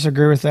won't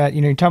disagree with that.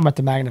 You're talking about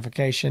the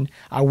magnification.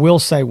 I will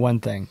say one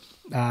thing.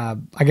 I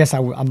guess I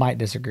might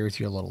disagree with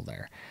you a little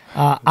there.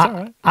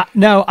 I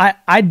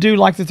do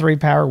like the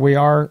 3-power.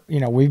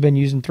 We've been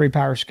using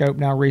 3-power scope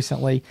now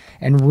recently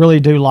and really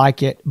do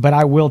like it. But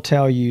I will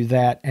tell you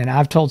that, and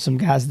I've told some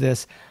guys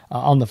this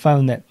on the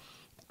phone, that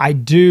I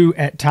do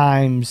at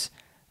times,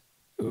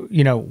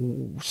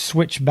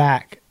 switch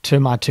back to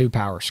my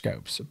 2-power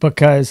scopes,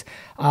 because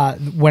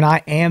when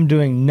I am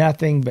doing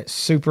nothing but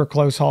super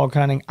close hog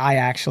hunting, I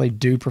actually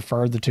do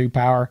prefer the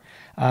 2-power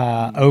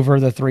over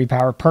the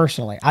 3-power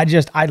personally.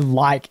 I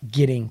like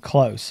getting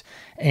close,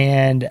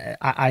 and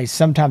I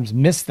sometimes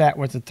miss that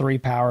with the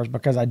 3-powers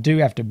because I do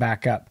have to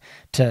back up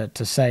to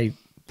say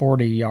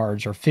 40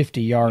 yards or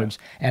 50 yards,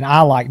 and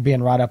I like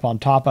being right up on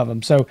top of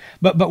them. So,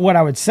 but what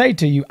I would say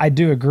to you, I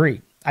do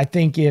agree. I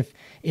think if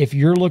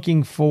you're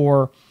looking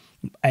for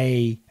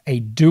a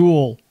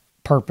dual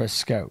purpose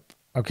scope,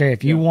 okay,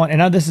 if you want,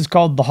 and this is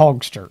called the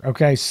Hogster,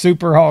 okay,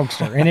 Super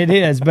Hogster, and it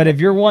is, but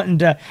if you're wanting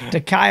to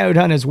coyote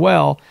hunt as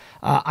well,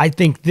 I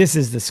think this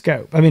is the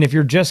scope. I mean, if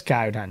you're just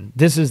coyote hunting,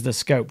 this is the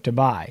scope to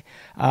buy.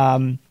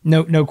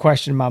 No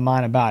question in my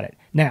mind about it.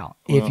 Now,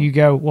 if you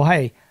go, well,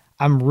 hey,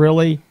 I'm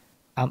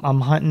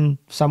hunting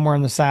somewhere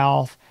in the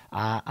South.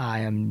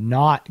 I am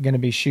not going to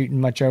be shooting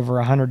much over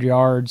 100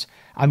 yards.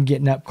 I'm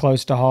getting up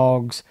close to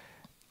hogs.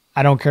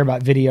 I don't care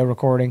about video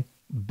recording.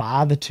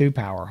 Buy the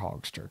 2-power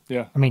Hogster.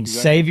 Yeah, I mean,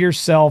 exactly. save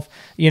yourself,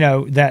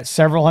 that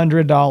several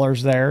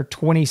 $100s there,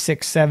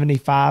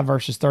 $26.75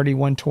 versus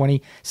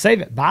 $31.20.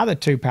 Save it. Buy the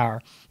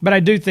 2-power. But I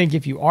do think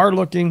if you are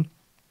looking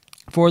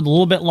for the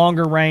little bit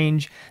longer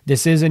range,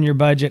 this is in your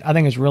budget. I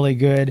think it's really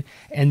good.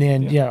 And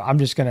then, I'm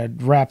just going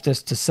to wrap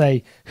this to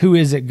say, who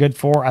is it good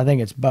for? I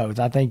think it's both.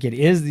 I think it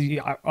is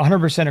I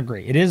 100%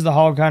 agree. It is the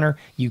hog hunter.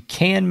 You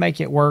can make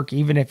it work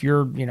even if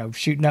you're,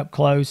 shooting up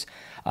close.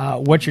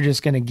 What you're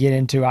just going to get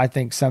into, I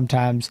think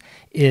sometimes,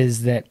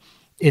 is that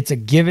it's a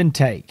give and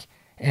take.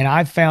 And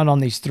I've found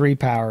on these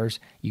 3-powers,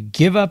 you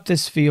give up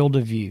this field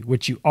of view,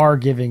 which you are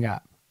giving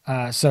up.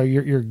 So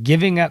you're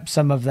giving up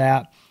some of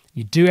that.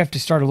 You do have to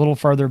start a little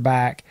further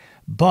back,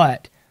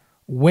 but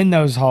when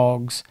those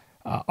hogs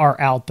are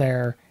out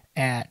there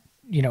at,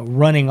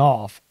 running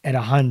off at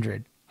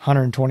 100,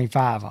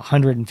 125,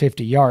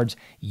 150 yards,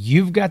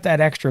 you've got that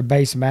extra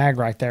base mag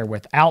right there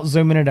without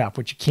zooming it up,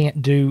 which you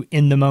can't do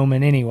in the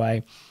moment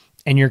anyway.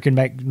 And you can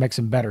make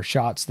some better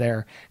shots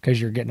there because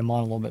you're getting them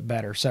on a little bit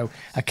better. So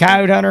a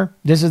coyote hunter,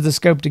 this is the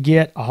scope to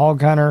get. A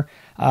hog hunter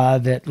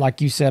that,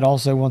 like you said,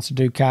 also wants to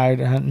do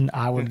coyote hunting,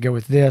 I would go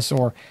with this.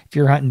 Or if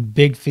you're hunting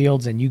big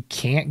fields and you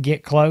can't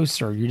get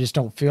close or you just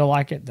don't feel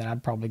like it, then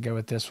I'd probably go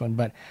with this one.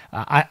 But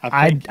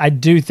I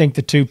do think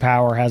the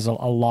 2-power has a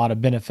lot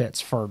of benefits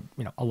for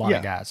a lot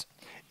of guys.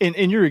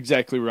 And you're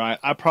exactly right.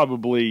 I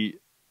probably,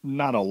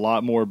 not a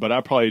lot more, but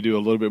I probably do a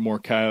little bit more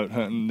coyote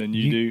hunting than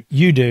you do.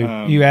 You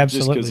do. You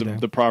absolutely just because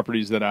of the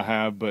properties that I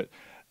have. But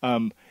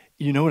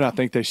you know what I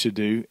think they should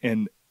do?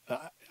 And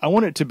I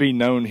want it to be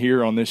known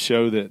here on this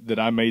show that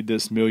I made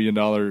this $1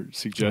 million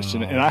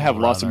suggestion. And I have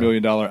lots of $1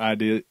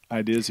 million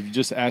ideas. If you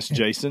just ask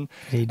Jason,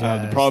 he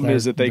does. The problem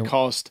is that they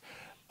cost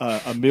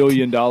 $1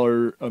 million and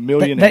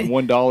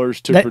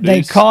 $1 to produce.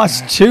 They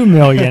cost $2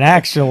 million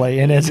actually,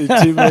 and it's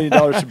 $2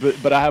 million.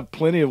 But I have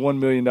plenty of $1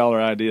 million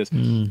ideas.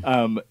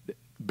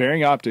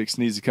 Bering Optics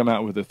needs to come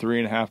out with a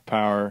 3.5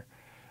 power,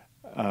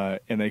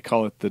 and they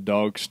call it the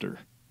Dogster.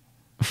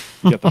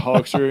 You got the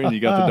Hogster and you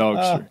got the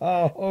Dogster.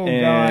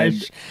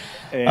 Gosh!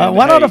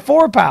 Why not a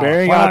 4-power?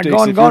 Bering Why Optics,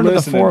 not going to the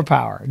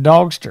 4-power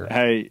Dogster?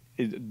 Hey,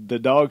 the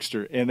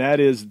Dogster, and that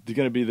is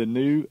going to be the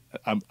new.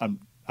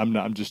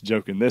 I'm just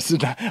joking. This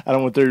is not, I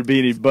don't want there to be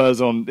any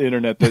buzz on the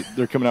internet that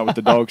they're coming out with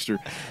the Dogster.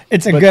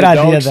 It's a good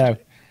idea though.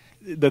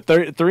 The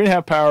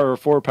 3.5 power or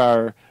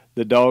 4-power,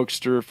 the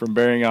Dogster from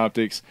Bering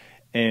Optics.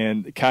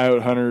 And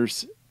coyote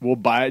hunters will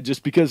buy it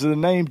just because of the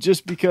name,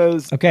 just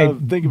because think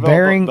about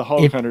the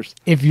hog hunters.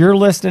 If you're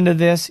listening to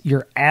this,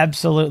 you're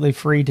absolutely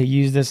free to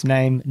use this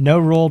name. No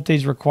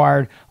royalties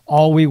required.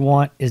 All we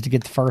want is to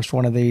get the first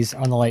one of these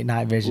on the Late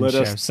Night Vision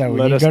show. So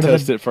let us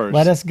test it first.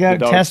 Let us go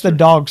test the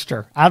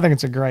Dogster. I think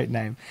it's a great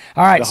name.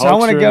 All right, so I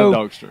want to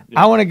go.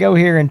 I want to go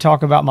here and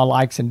talk about my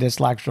likes and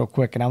dislikes real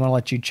quick, and I'm going to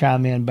let you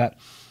chime in. But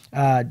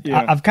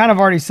I've kind of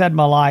already said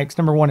my likes.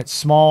 Number one, it's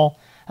small.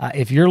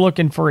 If you're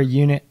looking for a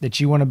unit that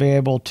you want to be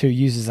able to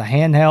use as a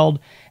handheld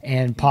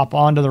and pop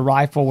onto the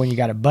rifle when you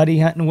got a buddy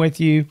hunting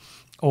with you,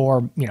 or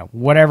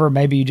whatever,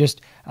 maybe you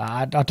just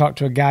I talked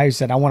to a guy who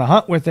said I want to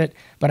hunt with it,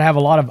 but I have a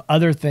lot of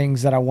other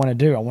things that I want to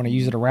do. I want to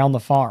use it around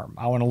the farm.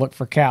 I want to look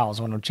for cows.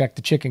 I want to check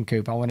the chicken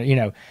coop. I want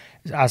to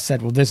I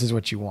said, well, this is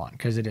what you want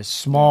because it is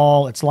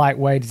small, it's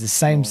lightweight, it's the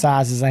same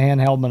size as a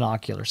handheld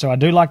binocular. So I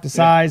do like the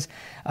size.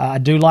 I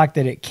do like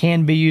that it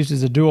can be used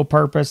as a dual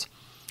purpose.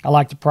 I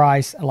like the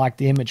price. I like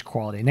the image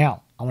quality.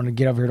 Now, I want to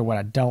get over here to what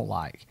I don't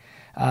like.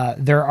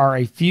 There are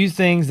a few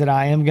things that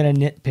I am going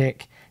to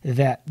nitpick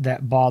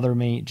that bother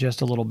me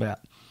just a little bit.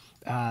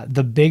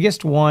 The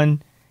biggest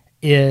one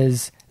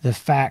is the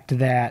fact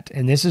that,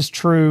 and this is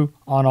true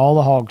on all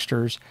the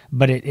Hogsters,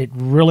 but it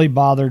really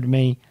bothered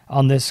me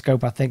on this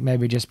scope, I think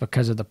maybe just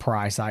because of the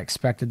price. I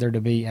expected there to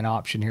be an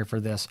option here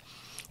for this.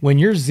 When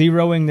you're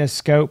zeroing this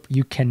scope,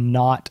 you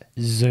cannot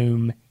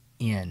zoom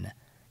in.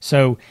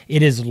 So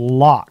it is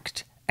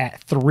locked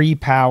at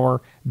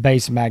 3-power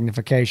base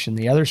magnification.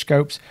 The other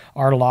scopes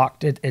are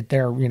locked at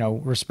their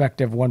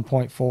respective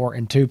 1.4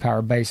 and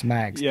 2-power base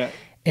mags. Yeah,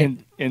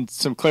 and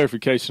some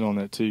clarification on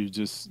that too,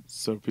 just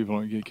so people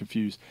don't get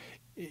confused.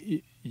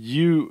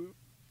 you're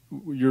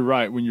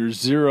right. When you're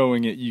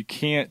zeroing it, you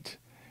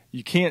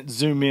can't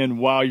zoom in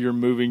while you're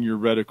moving your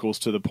reticles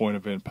to the point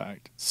of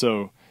impact.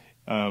 So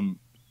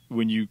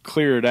when you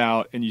clear it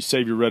out and you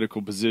save your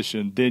reticle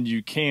position, then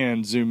you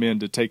can zoom in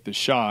to take the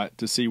shot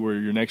to see where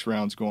your next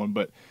round's going.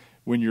 But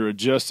when you're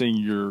adjusting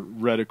your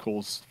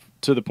reticles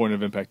to the point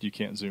of impact, you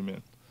can't zoom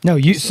in. No,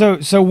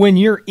 so when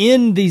you're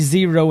in the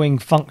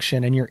zeroing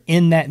function and you're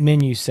in that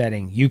menu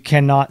setting, you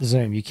cannot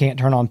zoom. You can't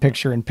turn on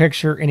picture in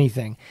picture,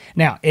 anything.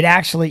 Now, it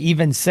actually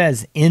even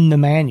says in the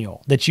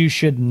manual that you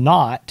should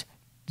not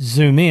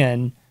zoom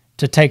in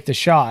to take the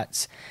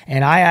shots.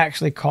 And I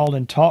actually called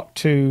and talked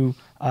to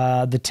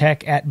the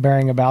tech at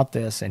Bering about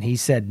this, and he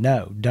said,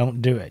 no,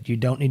 don't do it. You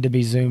don't need to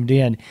be zoomed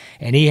in.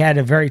 And he had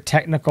a very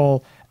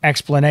technical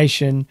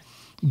explanation,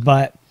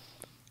 but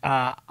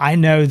I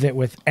know that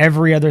with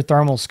every other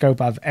thermal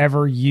scope I've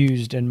ever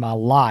used in my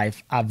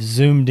life, I've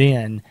zoomed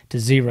in to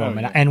zero them.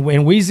 Yeah. And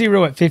when we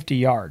zero at 50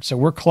 yards, so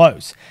we're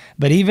close.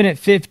 But even at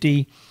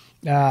 50,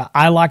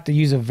 I like to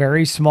use a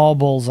very small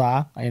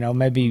bullseye,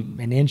 maybe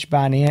an inch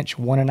by an inch,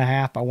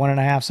 1.5 by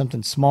 1.5,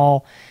 something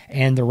small.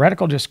 And the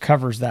reticle just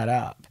covers that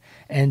up.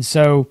 And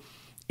so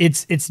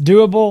it's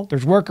doable.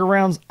 There's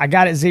workarounds. I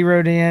got it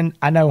zeroed in.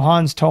 I know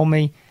Hans told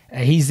me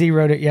he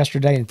zeroed it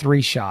yesterday in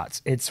 3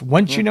 shots. It's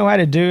once you know how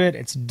to do it,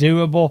 it's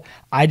doable.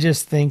 I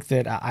just think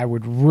that I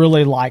would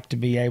really like to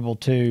be able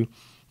to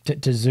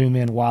zoom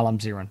in while I'm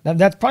zeroing.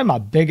 That's probably my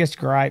biggest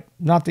gripe.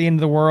 Not the end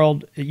of the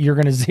world. You're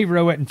going to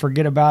zero it and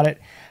forget about it.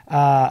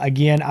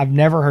 Again, I've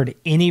never heard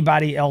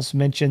anybody else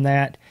mention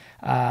that.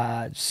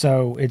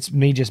 So it's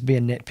me just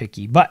being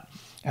nitpicky. But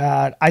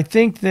I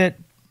think that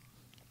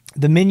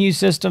the menu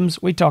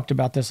systems, we talked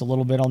about this a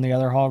little bit on the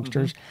other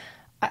Hogsters. Mm-hmm.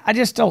 I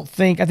just don't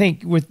think,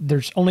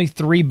 there's only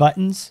 3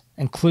 buttons,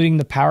 including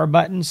the power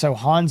button. So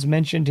Hans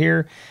mentioned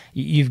here,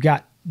 you've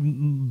got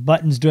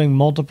buttons doing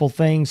multiple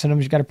things.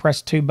 Sometimes you've got to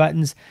press 2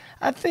 buttons.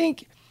 I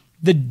think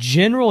the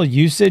general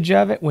usage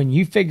of it, when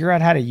you figure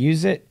out how to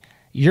use it,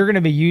 you're going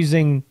to be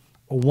using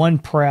one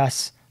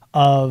press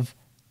of,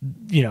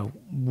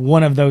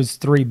 one of those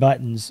 3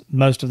 buttons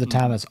most of the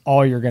time. Is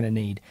all you're going to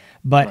need.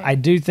 But right. I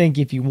do think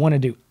if you want to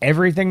do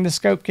everything the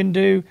scope can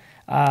do,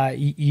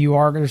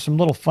 there's some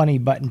little funny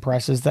button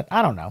presses that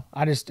I don't know.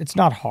 It's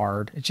not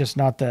hard. It's just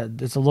not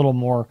it's a little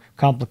more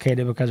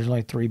complicated because there's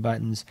only 3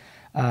 buttons.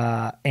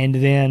 And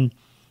then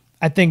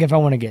I think if I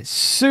want to get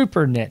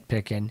super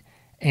nitpicking,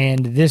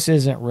 and this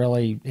isn't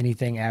really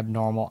anything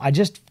abnormal,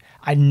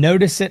 I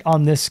notice it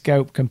on this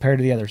scope compared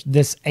to the others.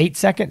 This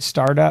 8-second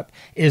startup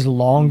is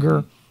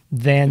longer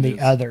than the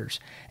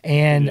others.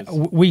 And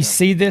we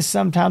see this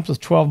sometimes with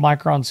 12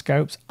 micron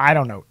scopes. I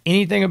don't know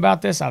anything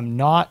about this. I'm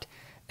not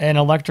an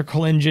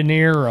electrical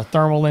engineer or a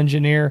thermal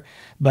engineer,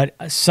 but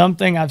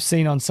something I've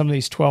seen on some of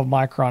these 12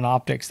 micron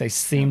optics, they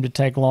seem to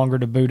take longer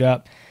to boot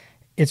up.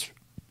 It's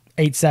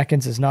 8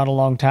 seconds is not a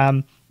long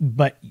time,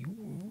 but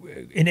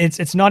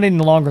it's not any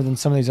longer than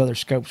some of these other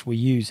scopes we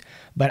use.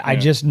 But I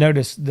just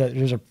noticed that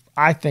there's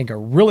I think a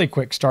really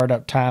quick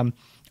startup time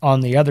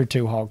on the other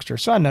 2 Hogsters.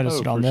 So I noticed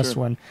it on this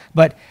one.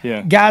 But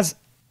guys,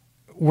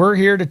 we're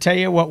here to tell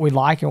you what we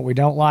like and what we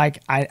don't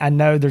like. I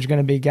know there's going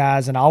to be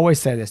guys, and I always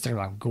say this, they're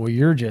like, well,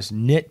 you're just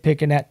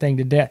nitpicking that thing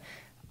to death.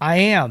 I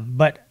am,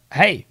 but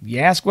hey, you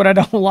ask what I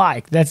don't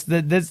like.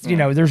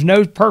 There's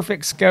no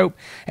perfect scope,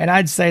 and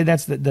I'd say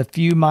that's the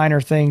few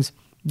minor things.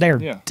 They're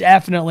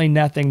definitely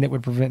nothing that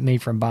would prevent me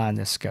from buying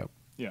this scope.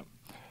 Yeah.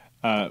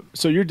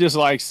 So your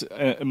dislikes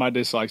and my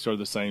dislikes are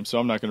the same, so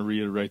I'm not going to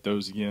reiterate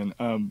those again.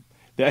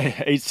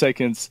 The 8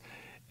 seconds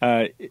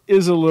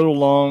is a little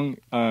long.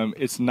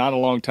 It's not a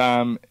long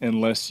time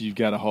unless you've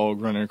got a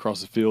hog running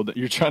across the field that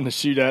you're trying to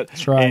shoot at.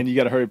 That's right. And you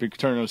got to hurry up and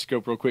turn on the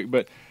scope real quick.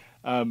 But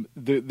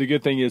the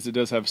good thing is it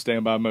does have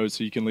standby mode,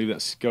 so you can leave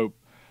that scope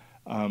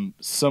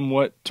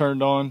somewhat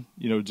turned on,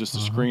 just to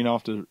screen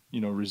off to,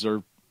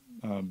 reserve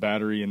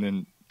battery and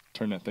then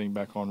turn that thing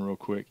back on real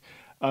quick.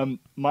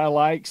 My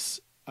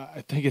likes,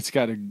 I think it's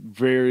got a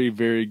very,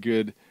 very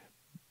good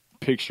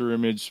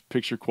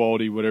picture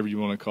quality, whatever you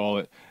want to call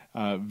it.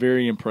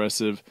 Very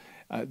impressive.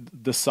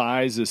 The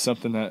size is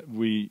something that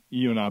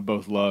you and I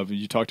both love.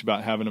 You talked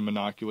about having a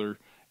monocular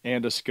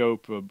and a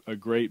scope, a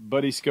great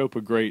buddy scope,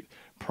 a great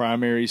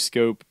primary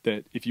scope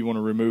that if you want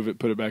to remove it,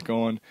 put it back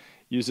on,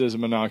 use it as a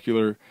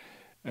monocular,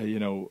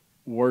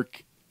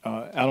 work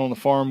out on the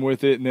farm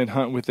with it and then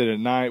hunt with it at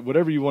night,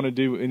 whatever you want to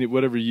do, in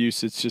whatever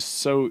use. It's just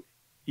so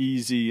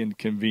easy and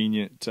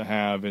convenient to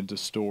have and to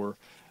store.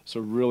 So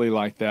really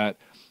like that.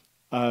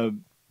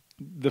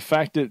 The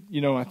fact that,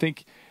 I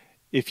think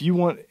if you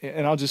want,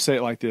 and I'll just say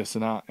it like this,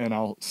 and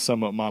I'll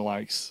sum up my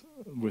likes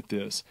with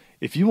this.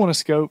 If you want a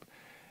scope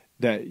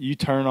that you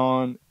turn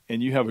on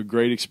and you have a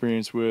great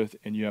experience with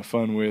and you have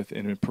fun with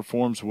and it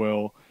performs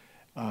well,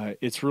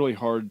 it's really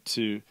hard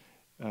to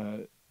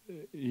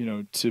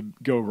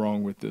go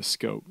wrong with this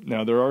scope.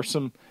 Now there are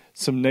some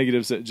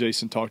negatives that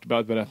Jason talked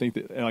about, but I think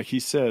that, like he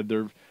said,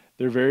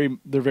 they're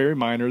very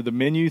minor. The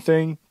menu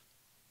thing,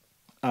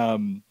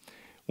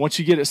 once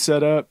you get it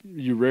set up,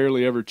 you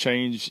rarely ever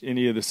change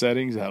any of the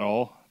settings at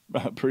all.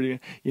 pretty,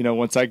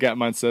 once I got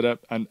mine set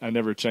up, I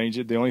never change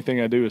it. The only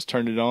thing I do is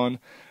turn it on.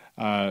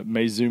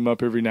 May zoom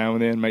up every now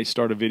and then, may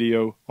start a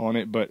video on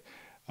it, but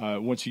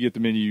once you get the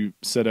menu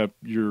set up,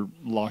 you're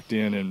locked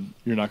in and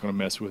you're not going to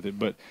mess with it.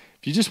 But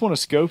if you just want a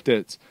scope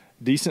that's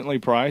decently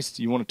priced,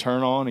 you want to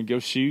turn on and go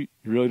shoot,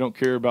 you really don't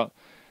care about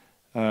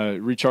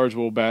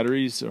rechargeable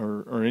batteries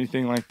or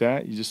anything like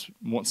that, you just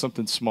want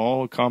something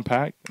small,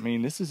 compact, I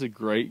mean, this is a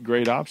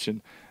great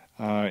option.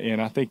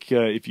 And I think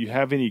if you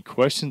have any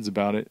questions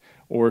about it,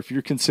 or if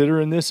you're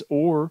considering this,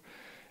 or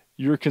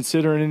you're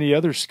considering any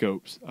other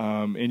scopes,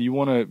 and you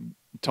want to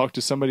talk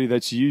to somebody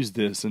that's used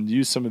this and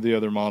used some of the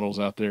other models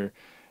out there,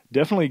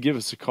 definitely give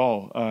us a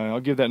call. I'll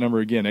give that number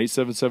again,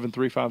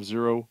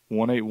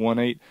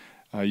 877-350-1818.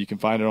 You can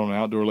find it on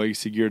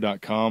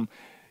outdoorlegacygear.com.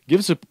 Give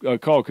us a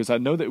call, because I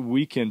know that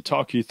we can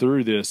talk you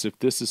through this. If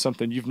this is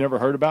something you've never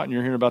heard about and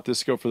you're hearing about this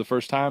scope for the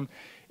first time,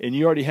 and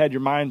you already had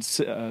your mind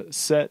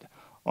set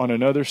on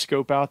another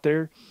scope out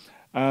there,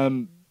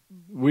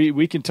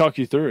 we can talk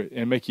you through it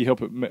and make you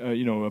help it,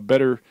 a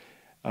better,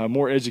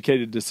 more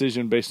educated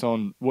decision based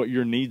on what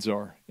your needs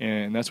are,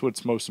 and that's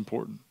what's most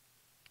important.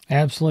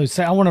 Absolutely.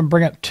 So I want to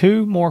bring up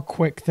two more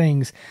quick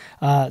things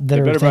that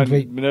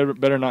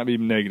better not be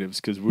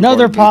negatives, because no,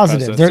 they're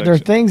positive. They're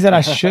things that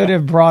I should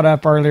have brought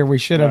up earlier. We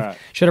should have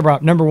brought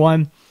up. Number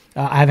one,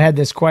 I've had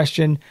this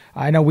question.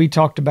 I know we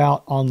talked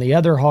about on the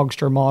other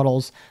Hogster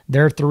models,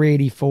 they're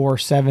 384,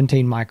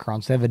 17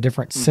 microns. They have a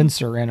different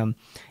sensor in them.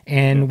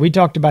 And we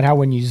talked about how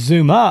when you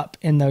zoom up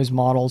in those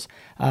models,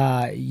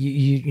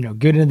 you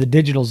get into the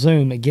digital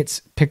zoom, it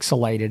gets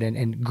pixelated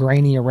and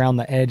grainy around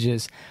the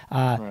edges.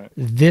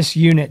 This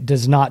unit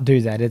does not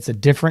do that. It's a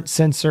different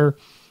sensor.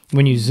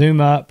 When you zoom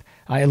up,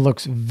 it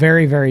looks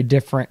very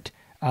different.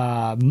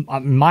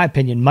 In my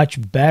opinion,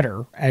 much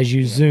better as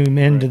you zoom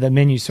into the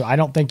menu. So I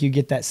don't think you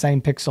get that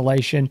same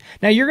pixelation.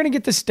 Now, you're going to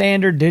get the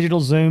standard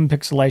digital zoom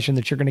pixelation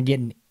that you're going to get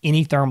in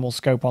any thermal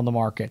scope on the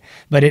market,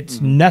 but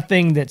it's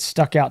nothing that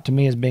stuck out to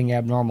me as being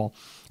abnormal.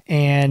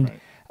 And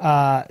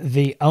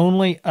the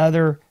only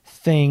other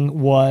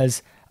thing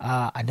was,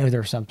 I know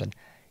there's something,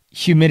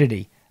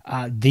 humidity.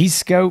 These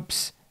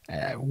scopes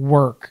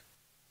work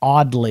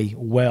oddly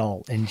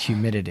well in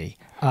humidity.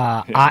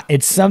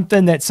 It's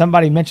something that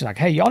somebody mentioned, like,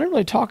 hey, y'all didn't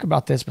really talk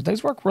about this, but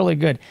those work really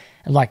good.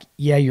 And like,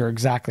 yeah, you're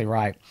exactly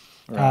right.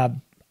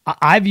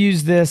 I've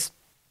used this.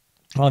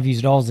 Well, I've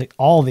used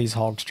all these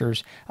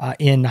Hogsters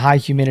in high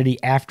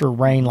humidity after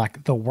rain,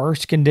 like the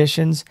worst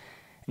conditions.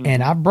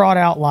 And I brought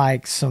out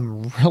like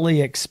some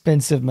really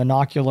expensive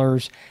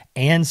monoculars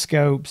and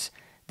scopes.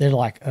 They're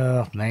like,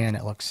 oh man,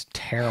 it looks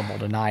terrible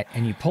tonight.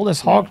 And you pull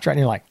this Hogster and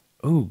you're like,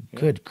 ooh,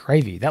 good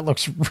gravy. That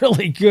looks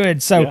really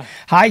good. So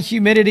high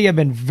humidity, I've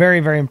been very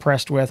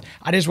impressed with.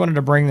 I just wanted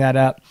to bring that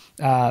up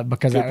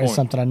because that was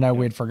something I know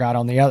we had forgot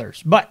on the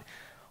others. But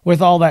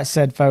with all that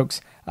said,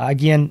 folks,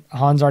 again,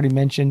 Hans already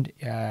mentioned,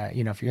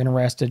 if you're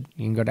interested,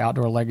 you can go to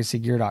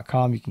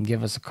outdoorlegacygear.com. You can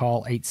give us a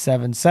call,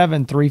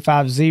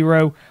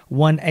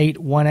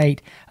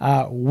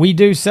 877-350-1818. We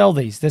do sell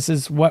these. This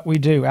is what we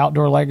do.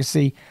 Outdoor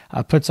Legacy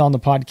puts on the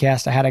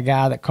podcast. I had a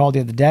guy that called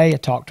the other day. I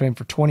talked to him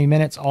for 20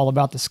 minutes all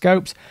about the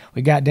scopes.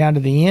 We got down to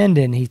the end,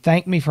 and he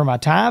thanked me for my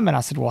time. And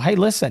I said, well, hey,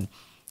 listen,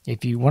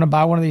 if you want to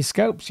buy one of these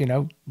scopes,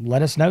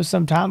 let us know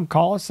sometime.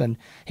 Call us. And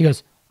he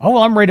goes, oh,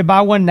 well, I'm ready to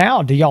buy one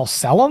now. Do y'all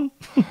sell them?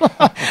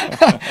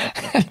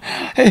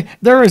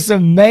 There was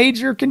some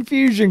major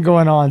confusion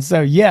going on.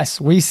 So, yes,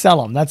 we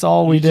sell them. That's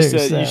all we do. You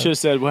should have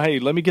said, well, hey,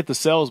 let me get the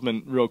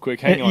salesman real quick.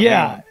 Hang on.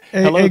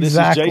 Hello,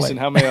 exactly. This is Jason.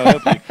 How may I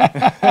help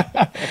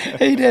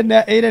you? He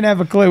didn't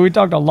have a clue. We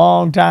talked a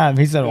long time.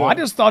 He said, well, I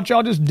just thought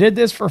y'all just did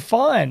this for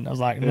fun. I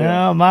was like,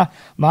 no, my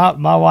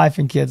wife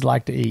and kids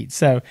like to eat.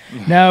 So,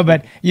 no,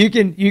 but you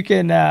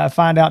can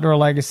find Outdoor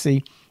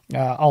Legacy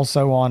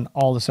also on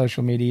all the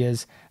social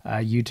medias,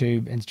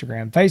 YouTube,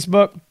 Instagram,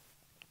 Facebook.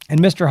 And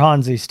Mr.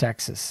 Hans East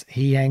Texas,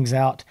 he hangs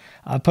out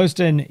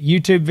posting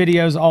YouTube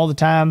videos all the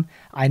time.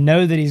 I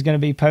know that he's going to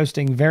be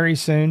posting very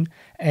soon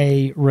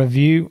a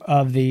review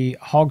of the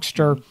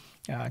Hogster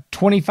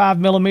 25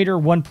 millimeter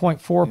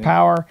 1.4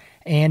 power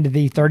and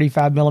the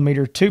 35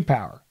 millimeter 2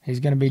 power. He's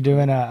going to be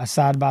doing a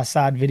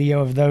side-by-side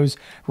video of those,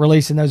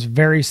 releasing those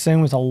very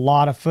soon with a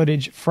lot of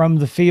footage from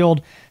the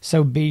field.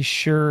 So be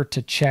sure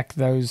to check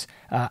those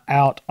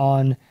out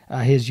on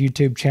his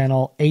YouTube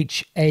channel,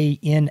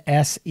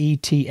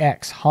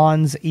 HANSETX,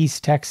 Hans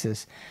East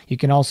Texas. You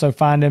can also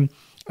find him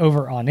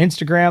over on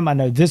Instagram. I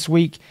know this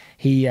week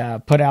he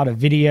put out a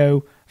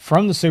video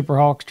from the Super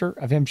Hogster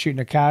of him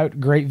shooting a coyote.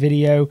 Great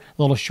video,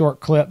 little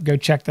short clip. Go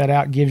check that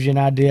out. Gives you an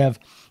idea of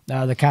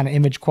the kind of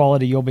image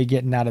quality you'll be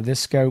getting out of this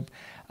scope.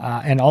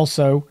 And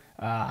also,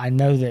 I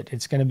know that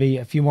it's going to be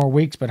a few more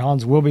weeks, but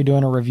Hans will be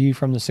doing a review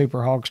from the Super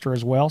Hogster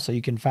as well, so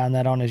you can find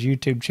that on his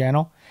YouTube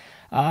channel.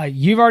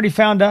 You've already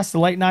found us, the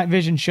Late Night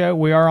Vision Show.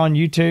 We are on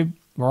YouTube.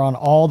 We're on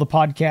all the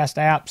podcast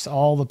apps,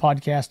 all the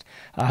podcast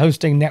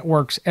hosting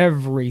networks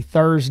every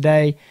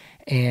Thursday,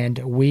 and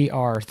we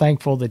are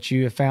thankful that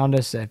you have found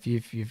us. If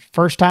you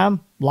first time,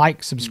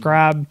 like,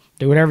 subscribe,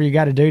 do whatever you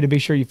got to do to be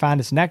sure you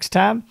find us next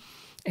time.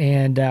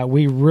 And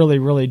we really,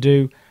 really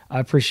do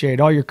appreciate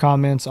all your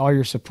comments, all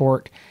your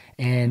support.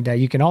 And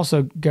you can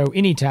also go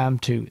anytime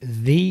to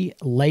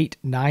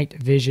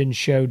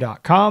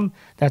thelatenightvisionshow.com.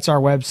 That's our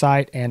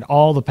website, and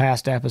all the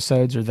past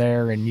episodes are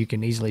there, and you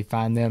can easily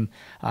find them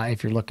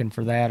if you're looking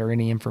for that or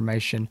any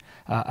information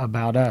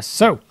about us.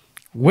 So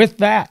with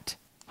that,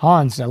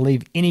 Hans, did I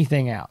leave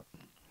anything out?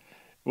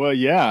 Well,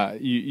 yeah,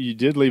 you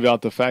did leave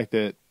out the fact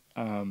that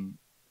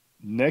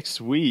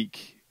next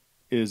week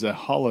is a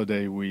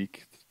holiday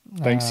week,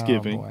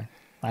 Thanksgiving. Oh, boy.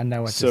 I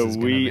know what so this is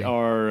going to be. we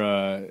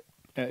are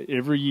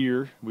every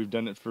year. We've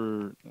done it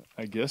for,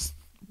 I guess,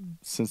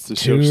 since the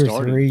show 2 or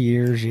started. 3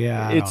 years,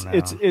 yeah. I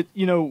don't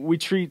know. We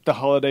treat the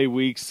holiday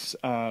weeks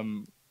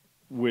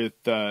with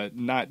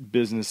not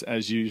business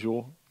as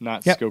usual,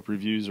 not scope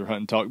reviews or hunt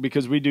and talk,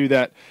 because we do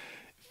that,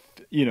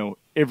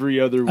 every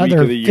other week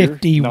of the year,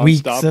 50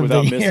 weeks of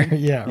without the missing. year.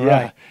 Yeah,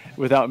 right.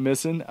 Without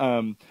missing.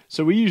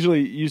 So we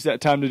usually use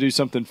that time to do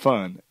something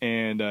fun.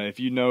 And if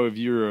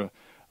you're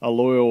a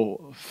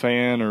loyal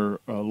fan or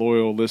a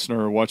loyal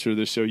listener or watcher of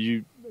this show,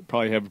 you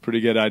probably have a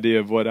pretty good idea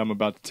of what I'm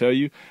about to tell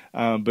you.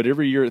 But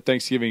every year at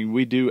Thanksgiving,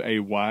 we do a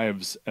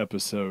wives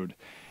episode.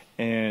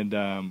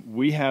 And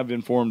we have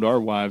informed our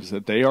wives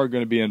that they are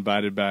going to be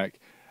invited back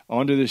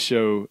onto the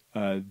show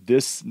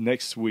this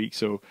next week.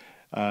 So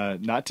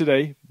not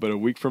today, but a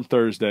week from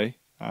Thursday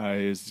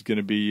is going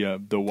to be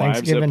the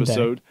wives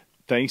episode. Day.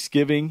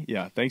 Thanksgiving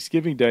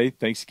Day,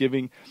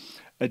 Thanksgiving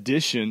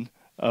edition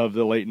of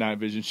the Late Night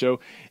Vision Show.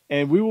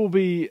 And we will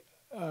be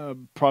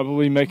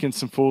probably making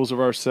some fools of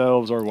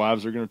ourselves. Our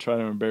wives are going to try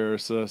to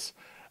embarrass us.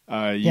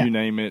 You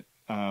name it.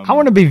 I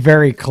want to be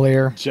very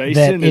clear.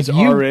 Jason is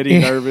already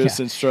nervous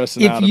and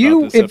stressing out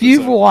about this If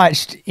you've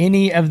watched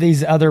any of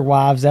these other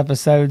wives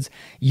episodes,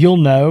 you'll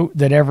know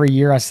that every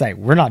year I say,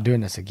 we're not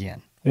doing this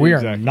again. We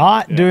are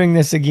not doing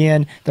this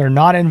again. They're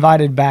not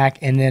invited back.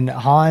 And then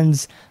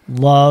Hans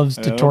loves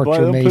to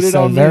torture me.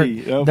 So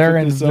they're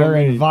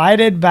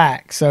invited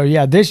back. So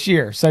yeah, this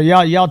year. So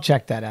y'all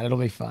check that out. It'll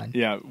be fun.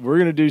 Yeah, we're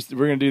gonna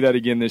do that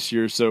again this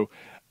year. So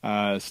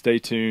stay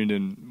tuned,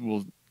 and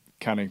we'll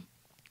kind of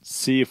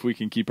see if we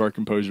can keep our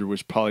composure,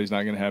 which probably is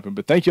not going to happen.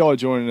 But thank you all for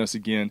joining us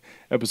again.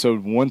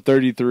 Episode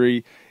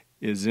 133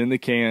 is in the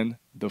can.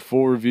 The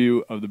full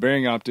review of the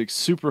Bering Optics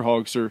Super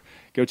Hogster.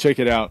 Go check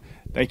it out.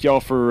 Thank you all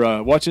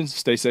for watching.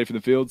 Stay safe in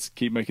the fields.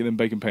 Keep making them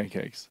bacon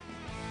pancakes.